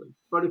project level,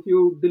 but if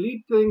you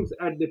delete things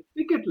at the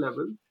ticket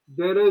level,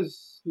 there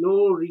is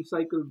no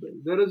recycle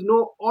bin. There is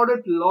no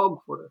audit log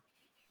for it.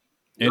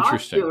 Last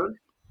Interesting. year,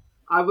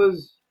 I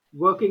was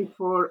working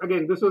for,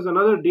 again, this was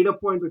another data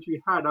point which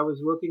we had. I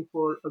was working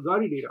for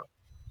Agari Data,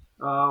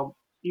 uh,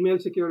 email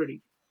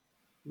security.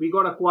 We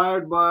got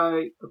acquired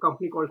by a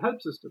company called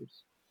Help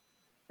Systems,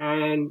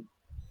 and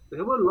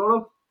there were a lot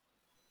of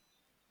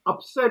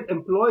upset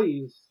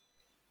employees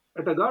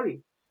at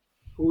Agari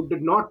who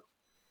did not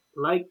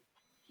like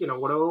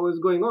whatever was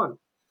going on,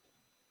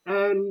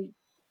 and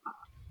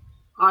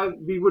I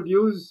we would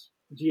use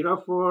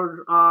Jira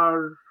for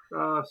our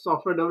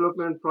software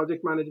development,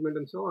 project management,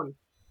 and so on.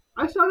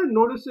 I started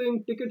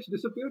noticing tickets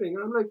disappearing,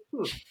 and I'm like,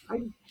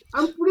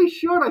 I'm pretty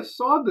sure I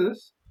saw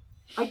this.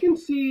 I can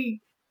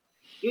see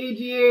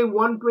AGA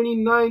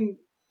 129.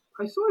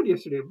 I saw it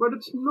yesterday, but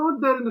it's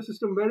not there in the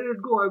system. Where did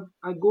it go?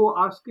 I go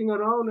asking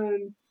around,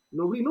 and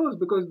nobody knows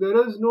because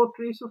there is no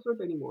trace of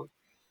it anymore.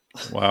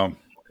 Wow,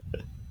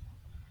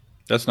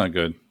 that's not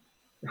good.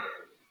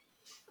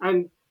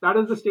 And that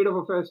is the state of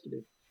affairs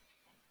today.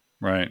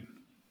 Right.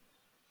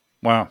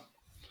 Wow.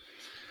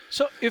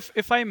 So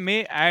if I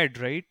may add,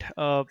 right,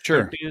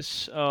 Sure.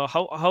 Curtis,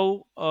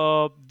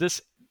 how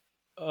this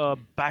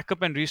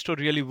backup and restore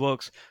really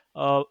works.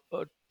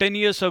 10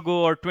 years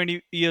ago or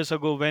 20 years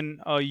ago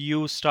when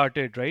you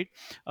started, right,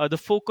 the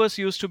focus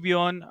used to be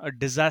on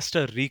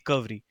disaster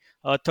recovery.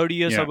 30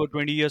 years Yeah. ago,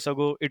 20 years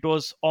ago, it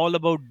was all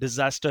about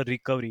disaster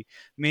recovery,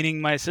 meaning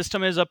my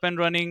system is up and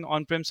running,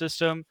 on-prem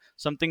system,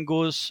 something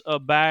goes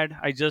bad,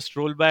 I just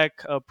roll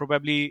back,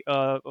 probably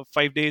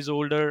 5 days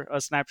older,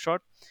 a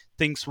snapshot,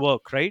 things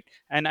work, right?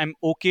 And I'm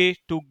okay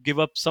to give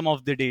up some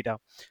of the data.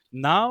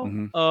 Now,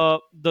 Hmm.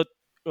 the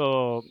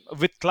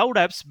with cloud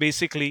apps,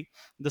 basically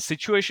the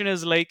situation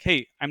is like,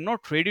 hey, I'm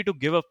not ready to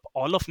give up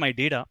all of my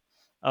data.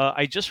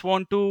 I just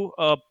want to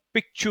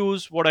pick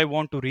choose what I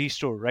want to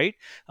restore, right?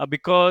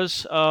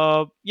 Because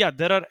yeah,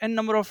 there are a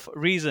number of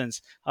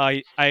reasons.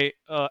 I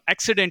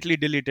accidentally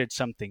deleted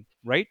something,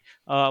 right?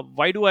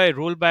 Why do I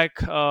roll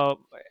back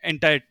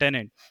entire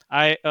tenant?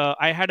 I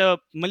had a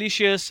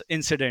malicious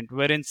incident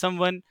wherein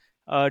someone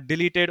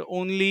deleted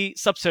only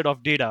subset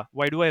of data.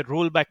 Why do I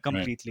roll back Right.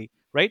 completely,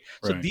 right?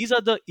 So Right. these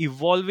are the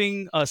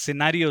evolving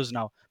scenarios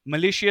now.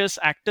 Malicious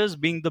actors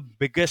being the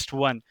biggest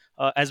one.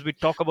 As we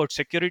talk about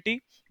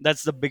security,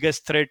 that's the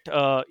biggest threat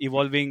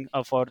evolving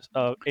for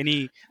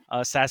any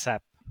SaaS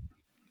app.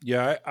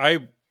 Yeah.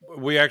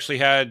 We actually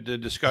had the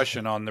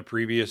discussion on the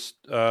previous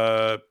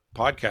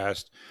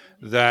podcast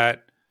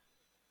that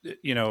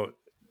you know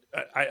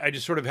I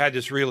just sort of had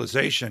this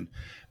realization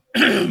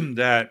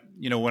that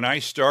when I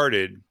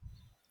started,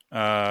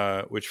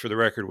 which for the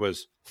record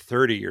was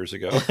 30 years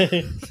ago,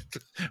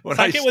 when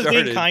I Saket was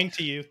being started, kind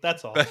to you.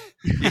 That's all.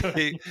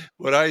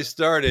 when I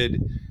started,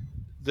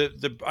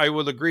 I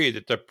will agree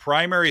that the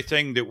primary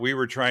thing that we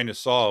were trying to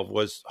solve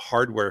was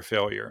hardware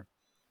failure,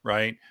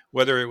 right?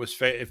 Whether it was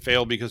it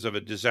failed because of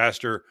a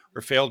disaster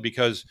or failed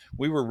because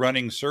we were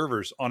running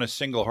servers on a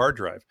single hard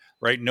drive,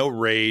 right? No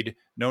RAID,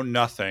 no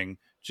nothing,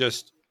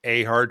 just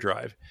a hard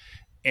drive.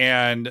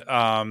 And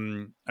I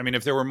mean,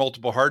 if there were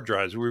multiple hard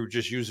drives, we were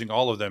just using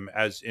all of them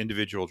as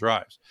individual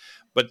drives.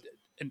 But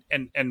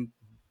and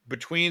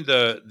between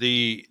the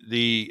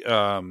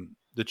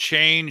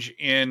change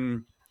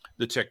in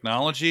the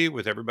technology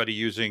with everybody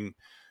using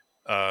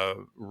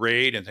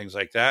RAID and things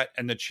like that,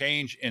 and the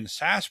change in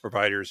SaaS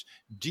providers,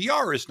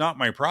 DR is not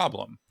my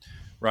problem,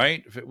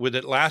 right? With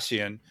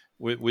Atlassian,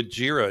 with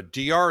Jira,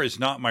 DR is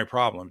not my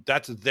problem.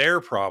 That's their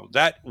problem.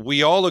 That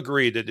we all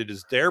agree that it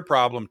is their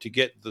problem to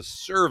get the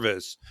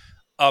service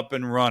up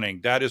and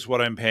running. That is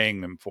what I'm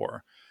paying them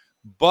for.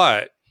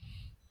 But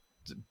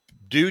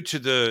due to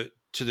the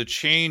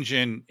change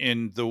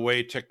in the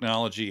way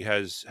technology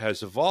has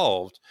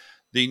evolved,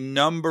 the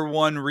number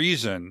one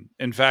reason,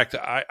 in fact,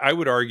 I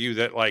would argue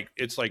that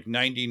it's like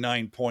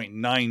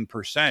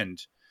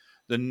 99.9%,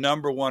 the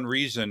number one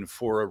reason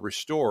for a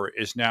restore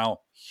is now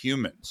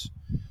humans,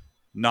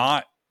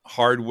 not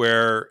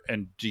hardware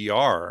and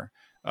DR.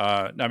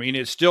 I mean,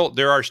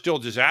 there are still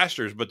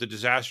disasters, but the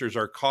disasters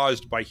are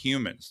caused by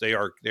humans. They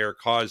are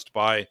caused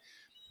by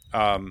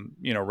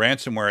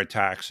ransomware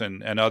attacks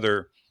and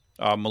other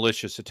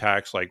malicious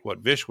attacks like what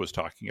Vish was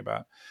talking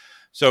about.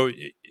 So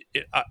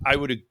I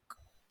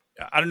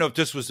don't know if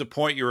this was the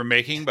point you were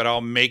making, but I'll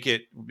make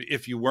it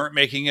if you weren't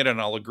making it, and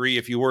I'll agree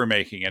if you were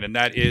making it. And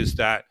that is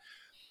that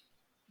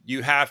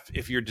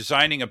if you're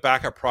designing a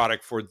backup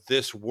product for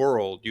this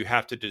world, you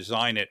have to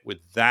design it with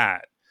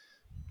that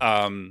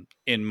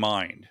in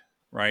mind,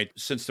 right?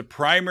 Since the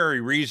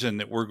primary reason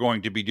that we're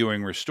going to be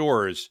doing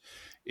restores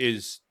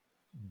is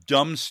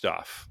dumb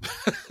stuff,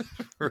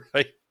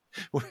 right?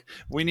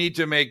 We need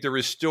to make the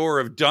restore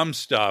of dumb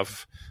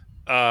stuff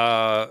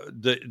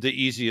the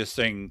easiest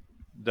thing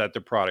that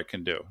the product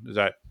can do.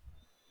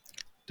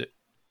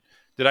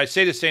 Did I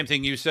say the same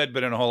thing you said,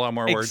 but in a whole lot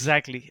more words?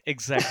 Exactly.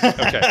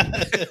 Okay.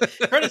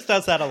 Curtis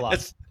does that a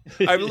lot.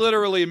 I've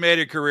literally made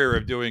a career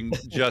of doing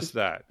just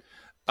that.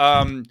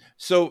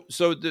 So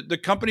the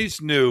company's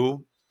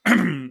new.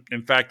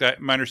 In fact,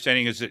 my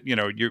understanding is that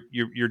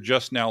you're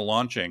just now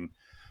launching.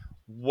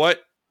 What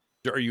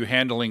are you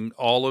handling?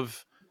 All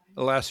of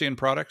Atlassian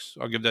products?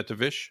 I'll give that to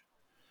Vish.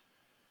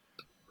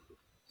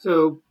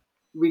 So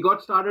we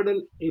got started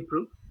in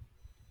April.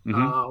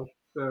 Mm-hmm.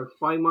 We're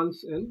 5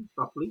 months in,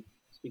 roughly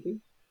speaking.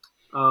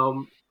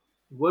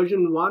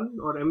 Version 1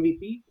 or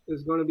MVP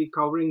is going to be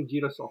covering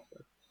Jira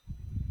software.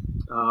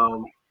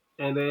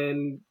 And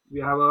then we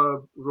have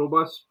a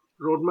robust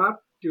roadmap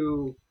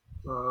to,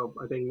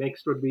 I think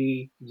next would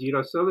be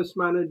Jira Service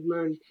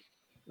Management,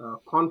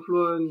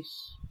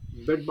 Confluence,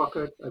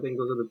 Bitbucket. I think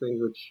those are the things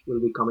which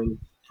will be coming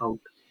out.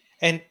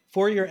 And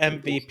for your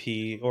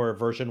MVP or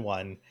version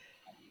 1,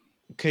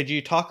 could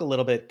you talk a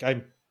little bit?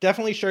 I'm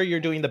definitely sure you're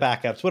doing the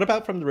backups. What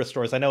about from the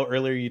restores? I know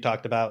earlier you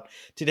talked about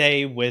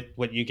today with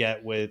what you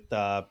get with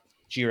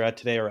Jira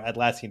today or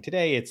Atlassian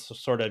today. It's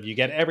sort of you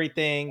get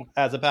everything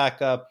as a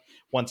backup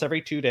once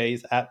every 2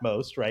 days at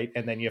most, right?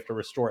 And then you have to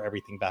restore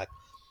everything back.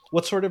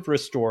 What sort of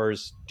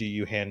restores do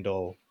you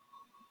handle?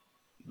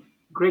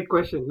 Great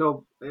question.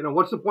 No,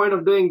 what's the point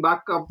of doing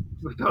backup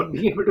without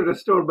being able to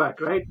restore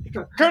back, right?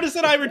 Curtis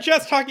and I were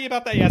just talking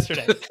about that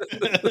yesterday.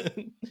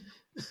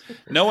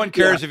 No one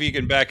cares if you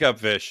can back up,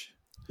 Vish.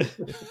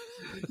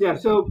 Yeah.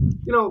 So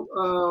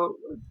to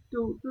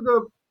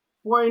the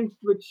point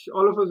which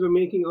all of us were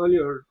making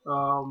earlier,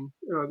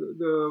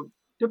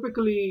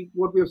 typically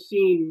what we have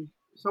seen,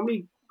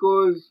 somebody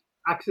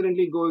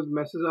accidentally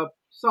messes up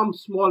some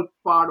small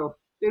part of.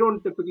 They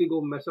don't typically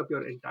go mess up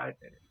your entire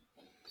tenant.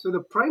 So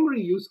the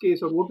primary use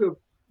case of what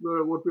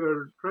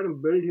we're trying to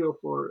build here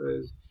for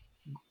is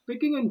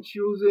picking and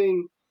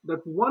choosing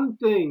that one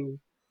thing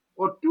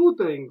or two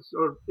things,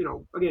 or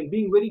again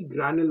being very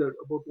granular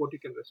about what you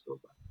can restore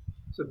back.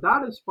 So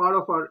that is part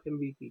of our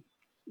MVP.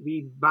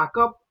 We back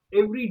up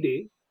every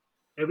day,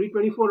 every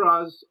 24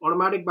 hours,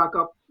 automatic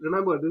backup.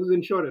 Remember, this is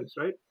insurance,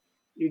 right?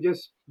 You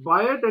just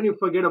buy it and you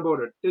forget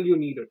about it till you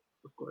need it,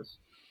 of course.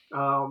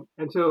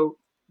 And so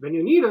when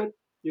you need it,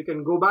 you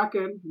can go back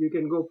in, you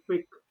can go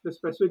pick the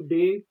specific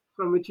day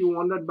from which you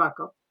want that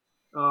backup,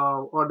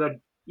 or that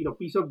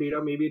piece of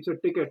data. Maybe it's a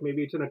ticket,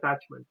 maybe it's an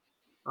attachment,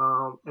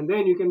 and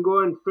then you can go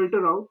and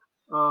filter out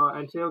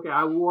and say, okay,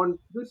 I want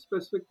this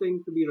specific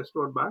thing to be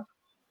restored back.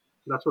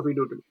 That's what we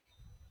do today.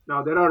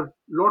 Now there are a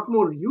lot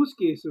more use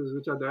cases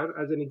which are there.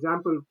 As an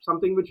example,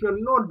 something which we are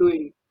not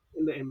doing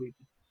in the MVP.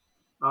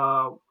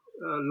 A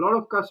lot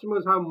of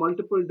customers have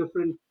multiple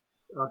different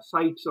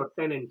sites or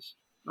tenants.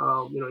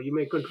 You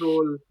may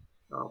control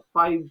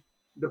 5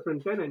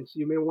 different tenants.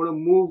 You may want to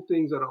move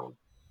things around.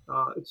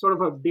 It's sort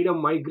of a data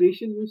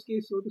migration use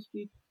case, so to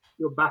speak.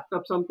 You backed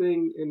up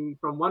something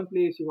from one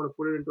place, you want to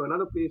put it into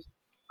another place.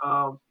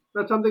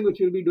 That's something which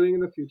you'll be doing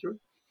in the future.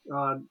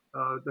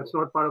 That's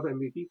not part of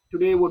MVP.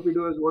 Today, what we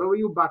do is whatever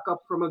you back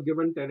up from a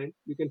given tenant,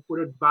 you can put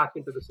it back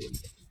into the same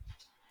tenant.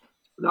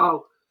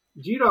 Now,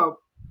 Jira,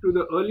 to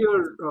the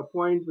earlier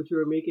point which you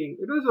were making,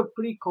 it is a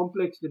pretty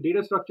complex. The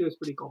data structure is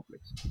pretty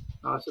complex.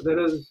 So there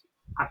is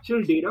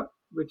actual data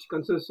which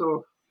consists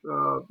of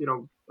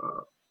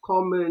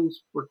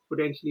comments,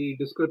 potentially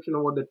description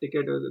of what the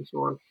ticket is, and so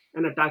on,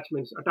 and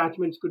attachments.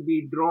 Attachments could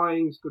be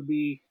drawings, could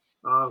be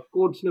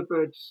code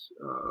snippets,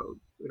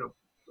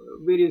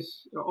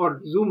 various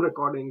or Zoom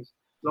recordings.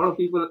 A lot of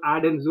people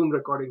add in Zoom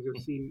recordings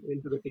you've seen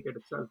into the ticket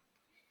itself.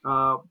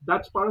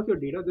 That's part of your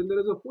data. Then there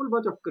is a whole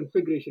bunch of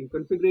configuration.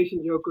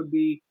 Configuration here could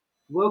be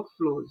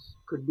workflows,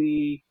 could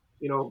be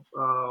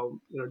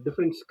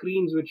different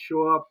screens which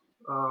show up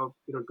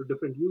to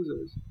different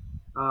users.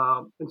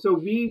 And so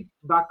we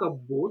back up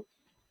both,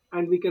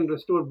 and we can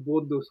restore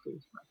both those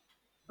things back.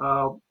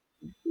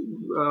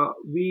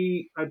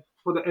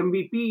 For the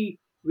MVP,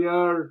 we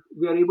are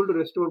able to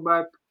restore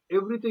back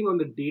everything on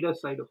the data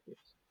side of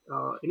things.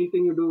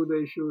 Anything you do with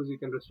the issues, you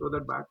can restore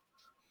that back.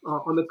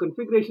 On the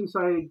configuration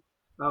side,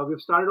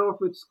 we've started off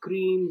with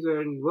screens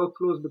and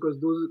workflows because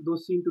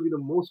those seem to be the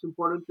most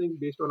important things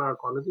based on our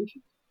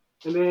conversation.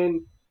 And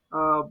then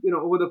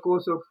over the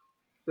course of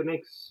the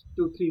next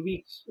 2-3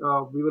 weeks,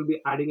 we will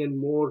be adding in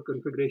more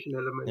configuration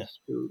elements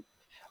to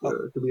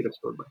be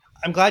restored by.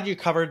 I'm glad you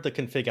covered the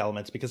config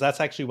elements, because that's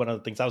actually one of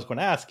the things I was going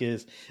to ask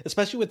is,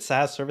 especially with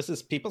SaaS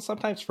services, people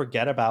sometimes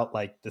forget about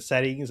like the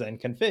settings and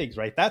configs,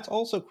 right? That's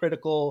also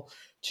critical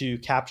to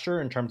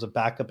capture in terms of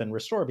backup and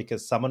restore,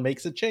 because someone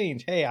makes a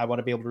change. Hey, I want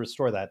to be able to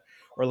restore that.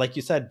 Or like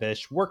you said,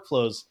 Vish,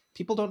 workflows,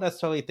 people don't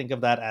necessarily think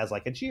of that as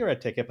like a Jira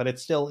ticket, but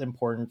it's still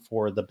important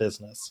for the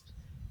business.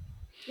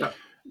 Yeah.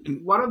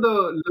 One of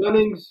the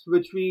learnings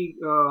which we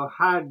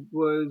had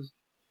was,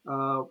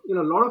 a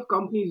lot of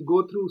companies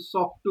go through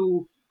SOC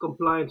 2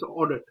 compliance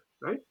audit,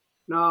 right?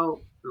 Now,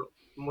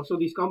 most of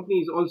these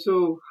companies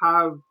also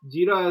have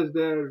Jira as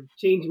their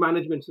change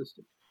management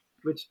system,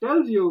 which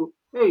tells you,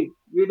 hey,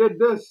 we did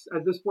this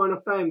at this point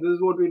of time. This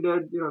is what we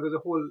did. There's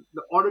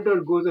the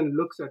auditor goes and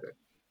looks at it.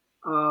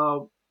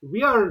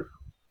 We are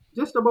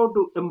just about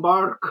to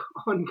embark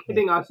on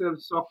getting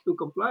ourselves SOC 2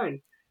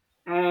 compliant.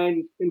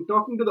 And in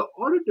talking to the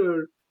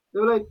auditor, they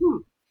were like,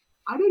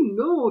 I didn't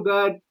know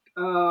that,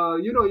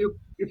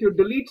 if you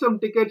delete some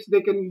tickets,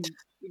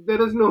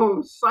 there is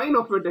no sign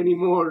of it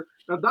anymore.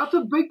 Now that's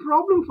a big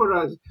problem for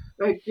us.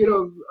 Like,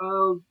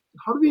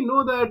 how do we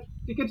know that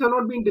tickets are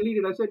not being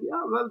deleted? I said,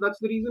 yeah, well, that's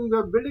the reason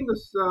we're building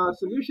this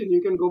solution.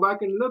 You can go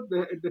back and look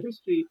at the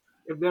history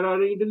if there are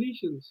any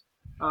deletions.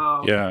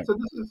 Yeah. So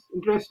this is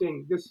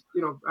interesting. This, as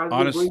we're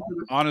going through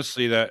this.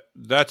 Honestly,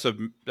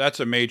 that's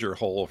a major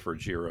hole for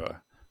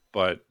Jira,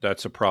 but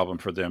that's a problem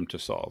for them to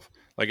solve.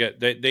 Like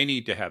they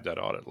need to have that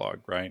audit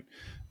log, right?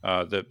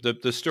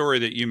 The story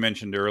that you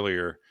mentioned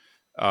earlier,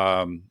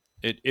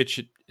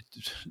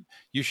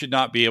 you should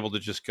not be able to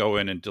just go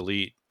in and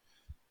delete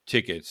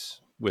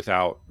tickets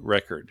without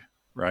record,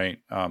 right?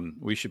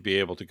 We should be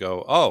able to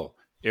go, oh,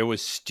 it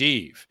was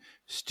Steve.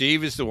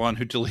 Steve is the one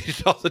who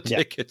deleted all the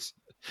tickets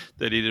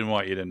that he didn't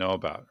want you to know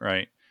about,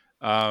 right?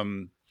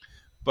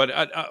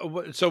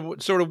 But so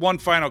sort of one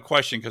final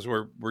question, because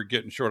we're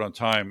getting short on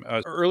time.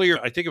 Earlier,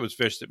 I think it was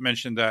Vish that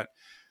mentioned that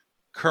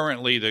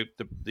currently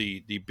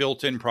the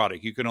built-in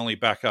product, you can only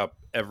back up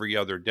every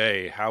other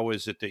day. How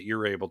is it that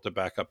you're able to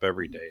back up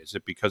every day? Is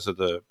it because of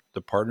the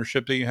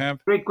partnership that you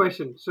have? Great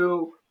question.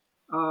 So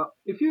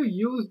if you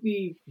use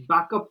the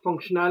backup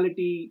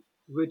functionality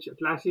which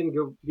Atlassian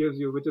gives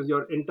you, which is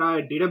your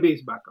entire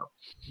database backup,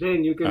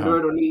 then you can do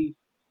it only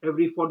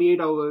every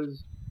 48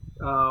 hours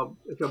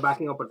if you're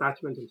backing up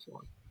attachments and so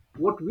on.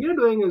 What we are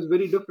doing is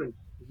very different.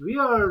 We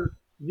are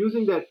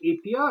using their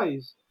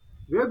APIs.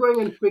 We are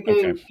going and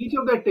picking each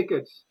of their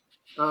tickets.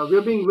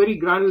 We're being very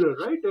granular,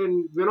 right?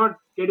 And we're not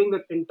getting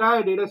the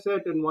entire data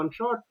set in one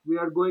shot. We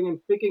are going and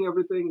picking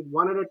everything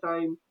one at a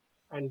time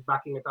and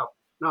backing it up.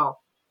 Now,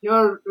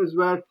 here is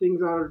where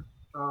things are,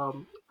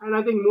 and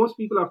I think most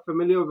people are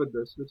familiar with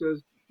this, which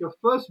is your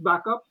first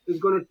backup is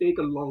going to take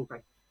a long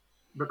time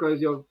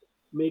because you're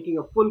making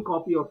a full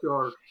copy of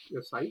your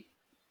site.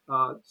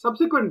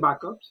 Subsequent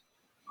backups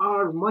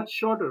are much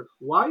shorter.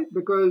 Why?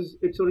 Because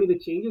it's only the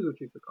changes which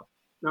we pick up.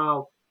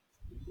 Now,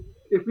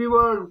 if we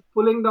were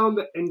pulling down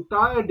the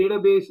entire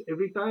database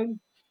every time,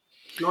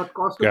 not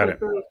cost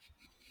effective,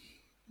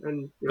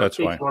 and that's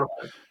takes why. a lot of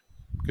time.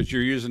 Because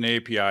you're using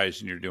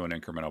APIs and you're doing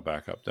incremental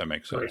backup. That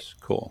makes sense. Right.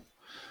 Cool.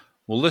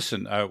 Well,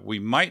 listen, we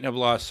might have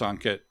lost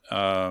Sanket.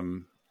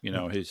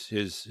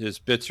 His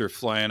bits are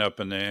flying up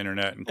in the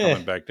internet and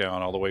coming back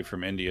down all the way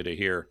from India to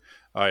here.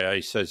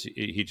 He says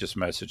he just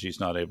messaged he's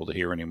not able to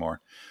hear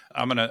anymore.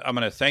 I'm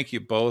gonna thank you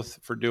both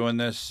for doing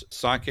this.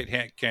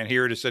 Sanket can't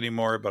hear us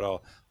anymore,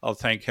 but I'll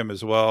thank him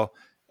as well.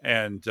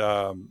 And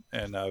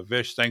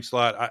Vish, thanks a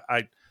lot.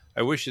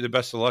 I wish you the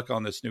best of luck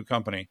on this new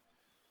company.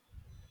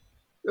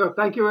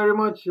 Thank you very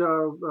much,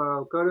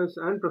 Curtis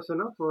and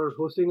Prasanna, for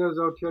hosting us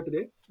out here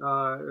today.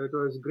 It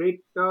was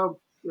great,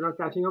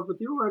 catching up with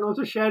you and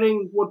also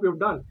sharing what we've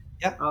done.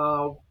 Yeah.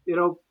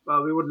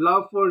 We would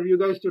love for you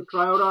guys to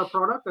try out our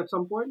product at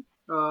some point.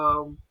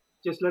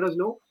 Just let us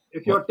know.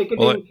 If you're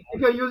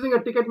if you're using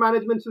a ticket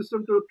management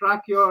system to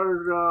track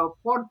your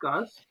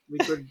podcast, we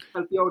could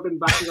help you out in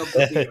backing up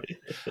the data.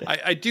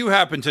 I do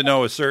happen to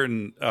know a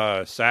certain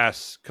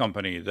SaaS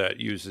company that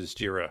uses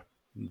Jira.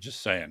 I'm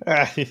just saying.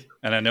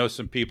 And I know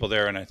some people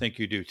there, and I think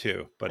you do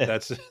too. But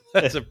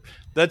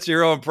that's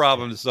your own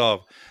problem to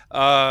solve.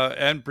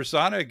 And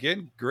Prasanna,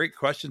 again, great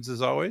questions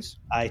as always.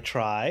 I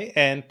try.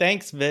 And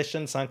thanks, Vish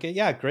and Sanket.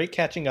 Yeah, great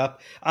catching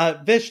up.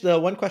 Vish, the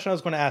one question I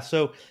was going to ask,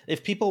 so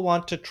if people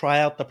want to try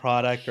out the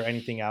product or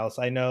anything else,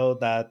 I know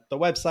that the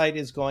website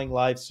is going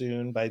live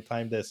soon by the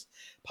time this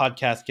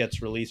podcast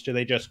gets released. Do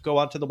they just go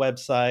onto the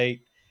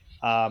website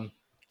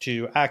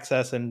to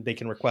access, and they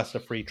can request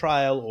a free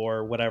trial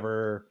or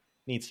whatever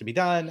needs to be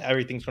done?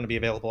 Everything's going to be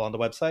available on the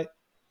website?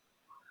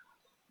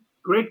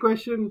 Great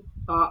question.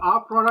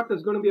 Our product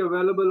is going to be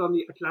available on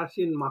the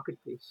Atlassian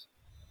marketplace.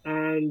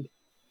 And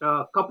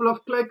a couple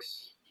of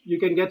clicks, you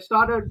can get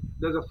started.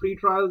 There's a free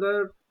trial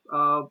there.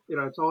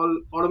 It's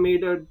all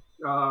automated.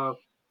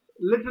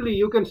 Literally,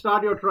 you can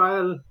start your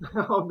trial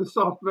of the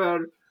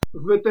software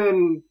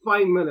within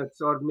 5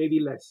 minutes or maybe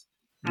less.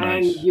 Nice.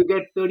 And you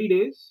get 30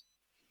 days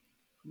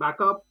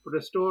backup,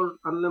 restore,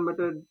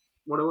 unlimited,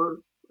 whatever.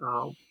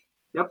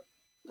 Yep,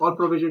 all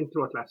provisioned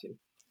through Atlassian.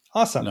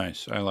 Awesome.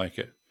 Nice. I like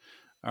it.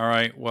 All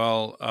right.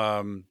 Well,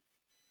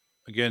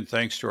 again,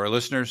 thanks to our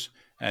listeners.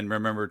 And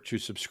remember to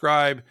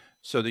subscribe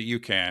so that you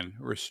can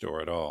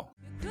restore it all.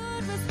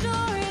 Good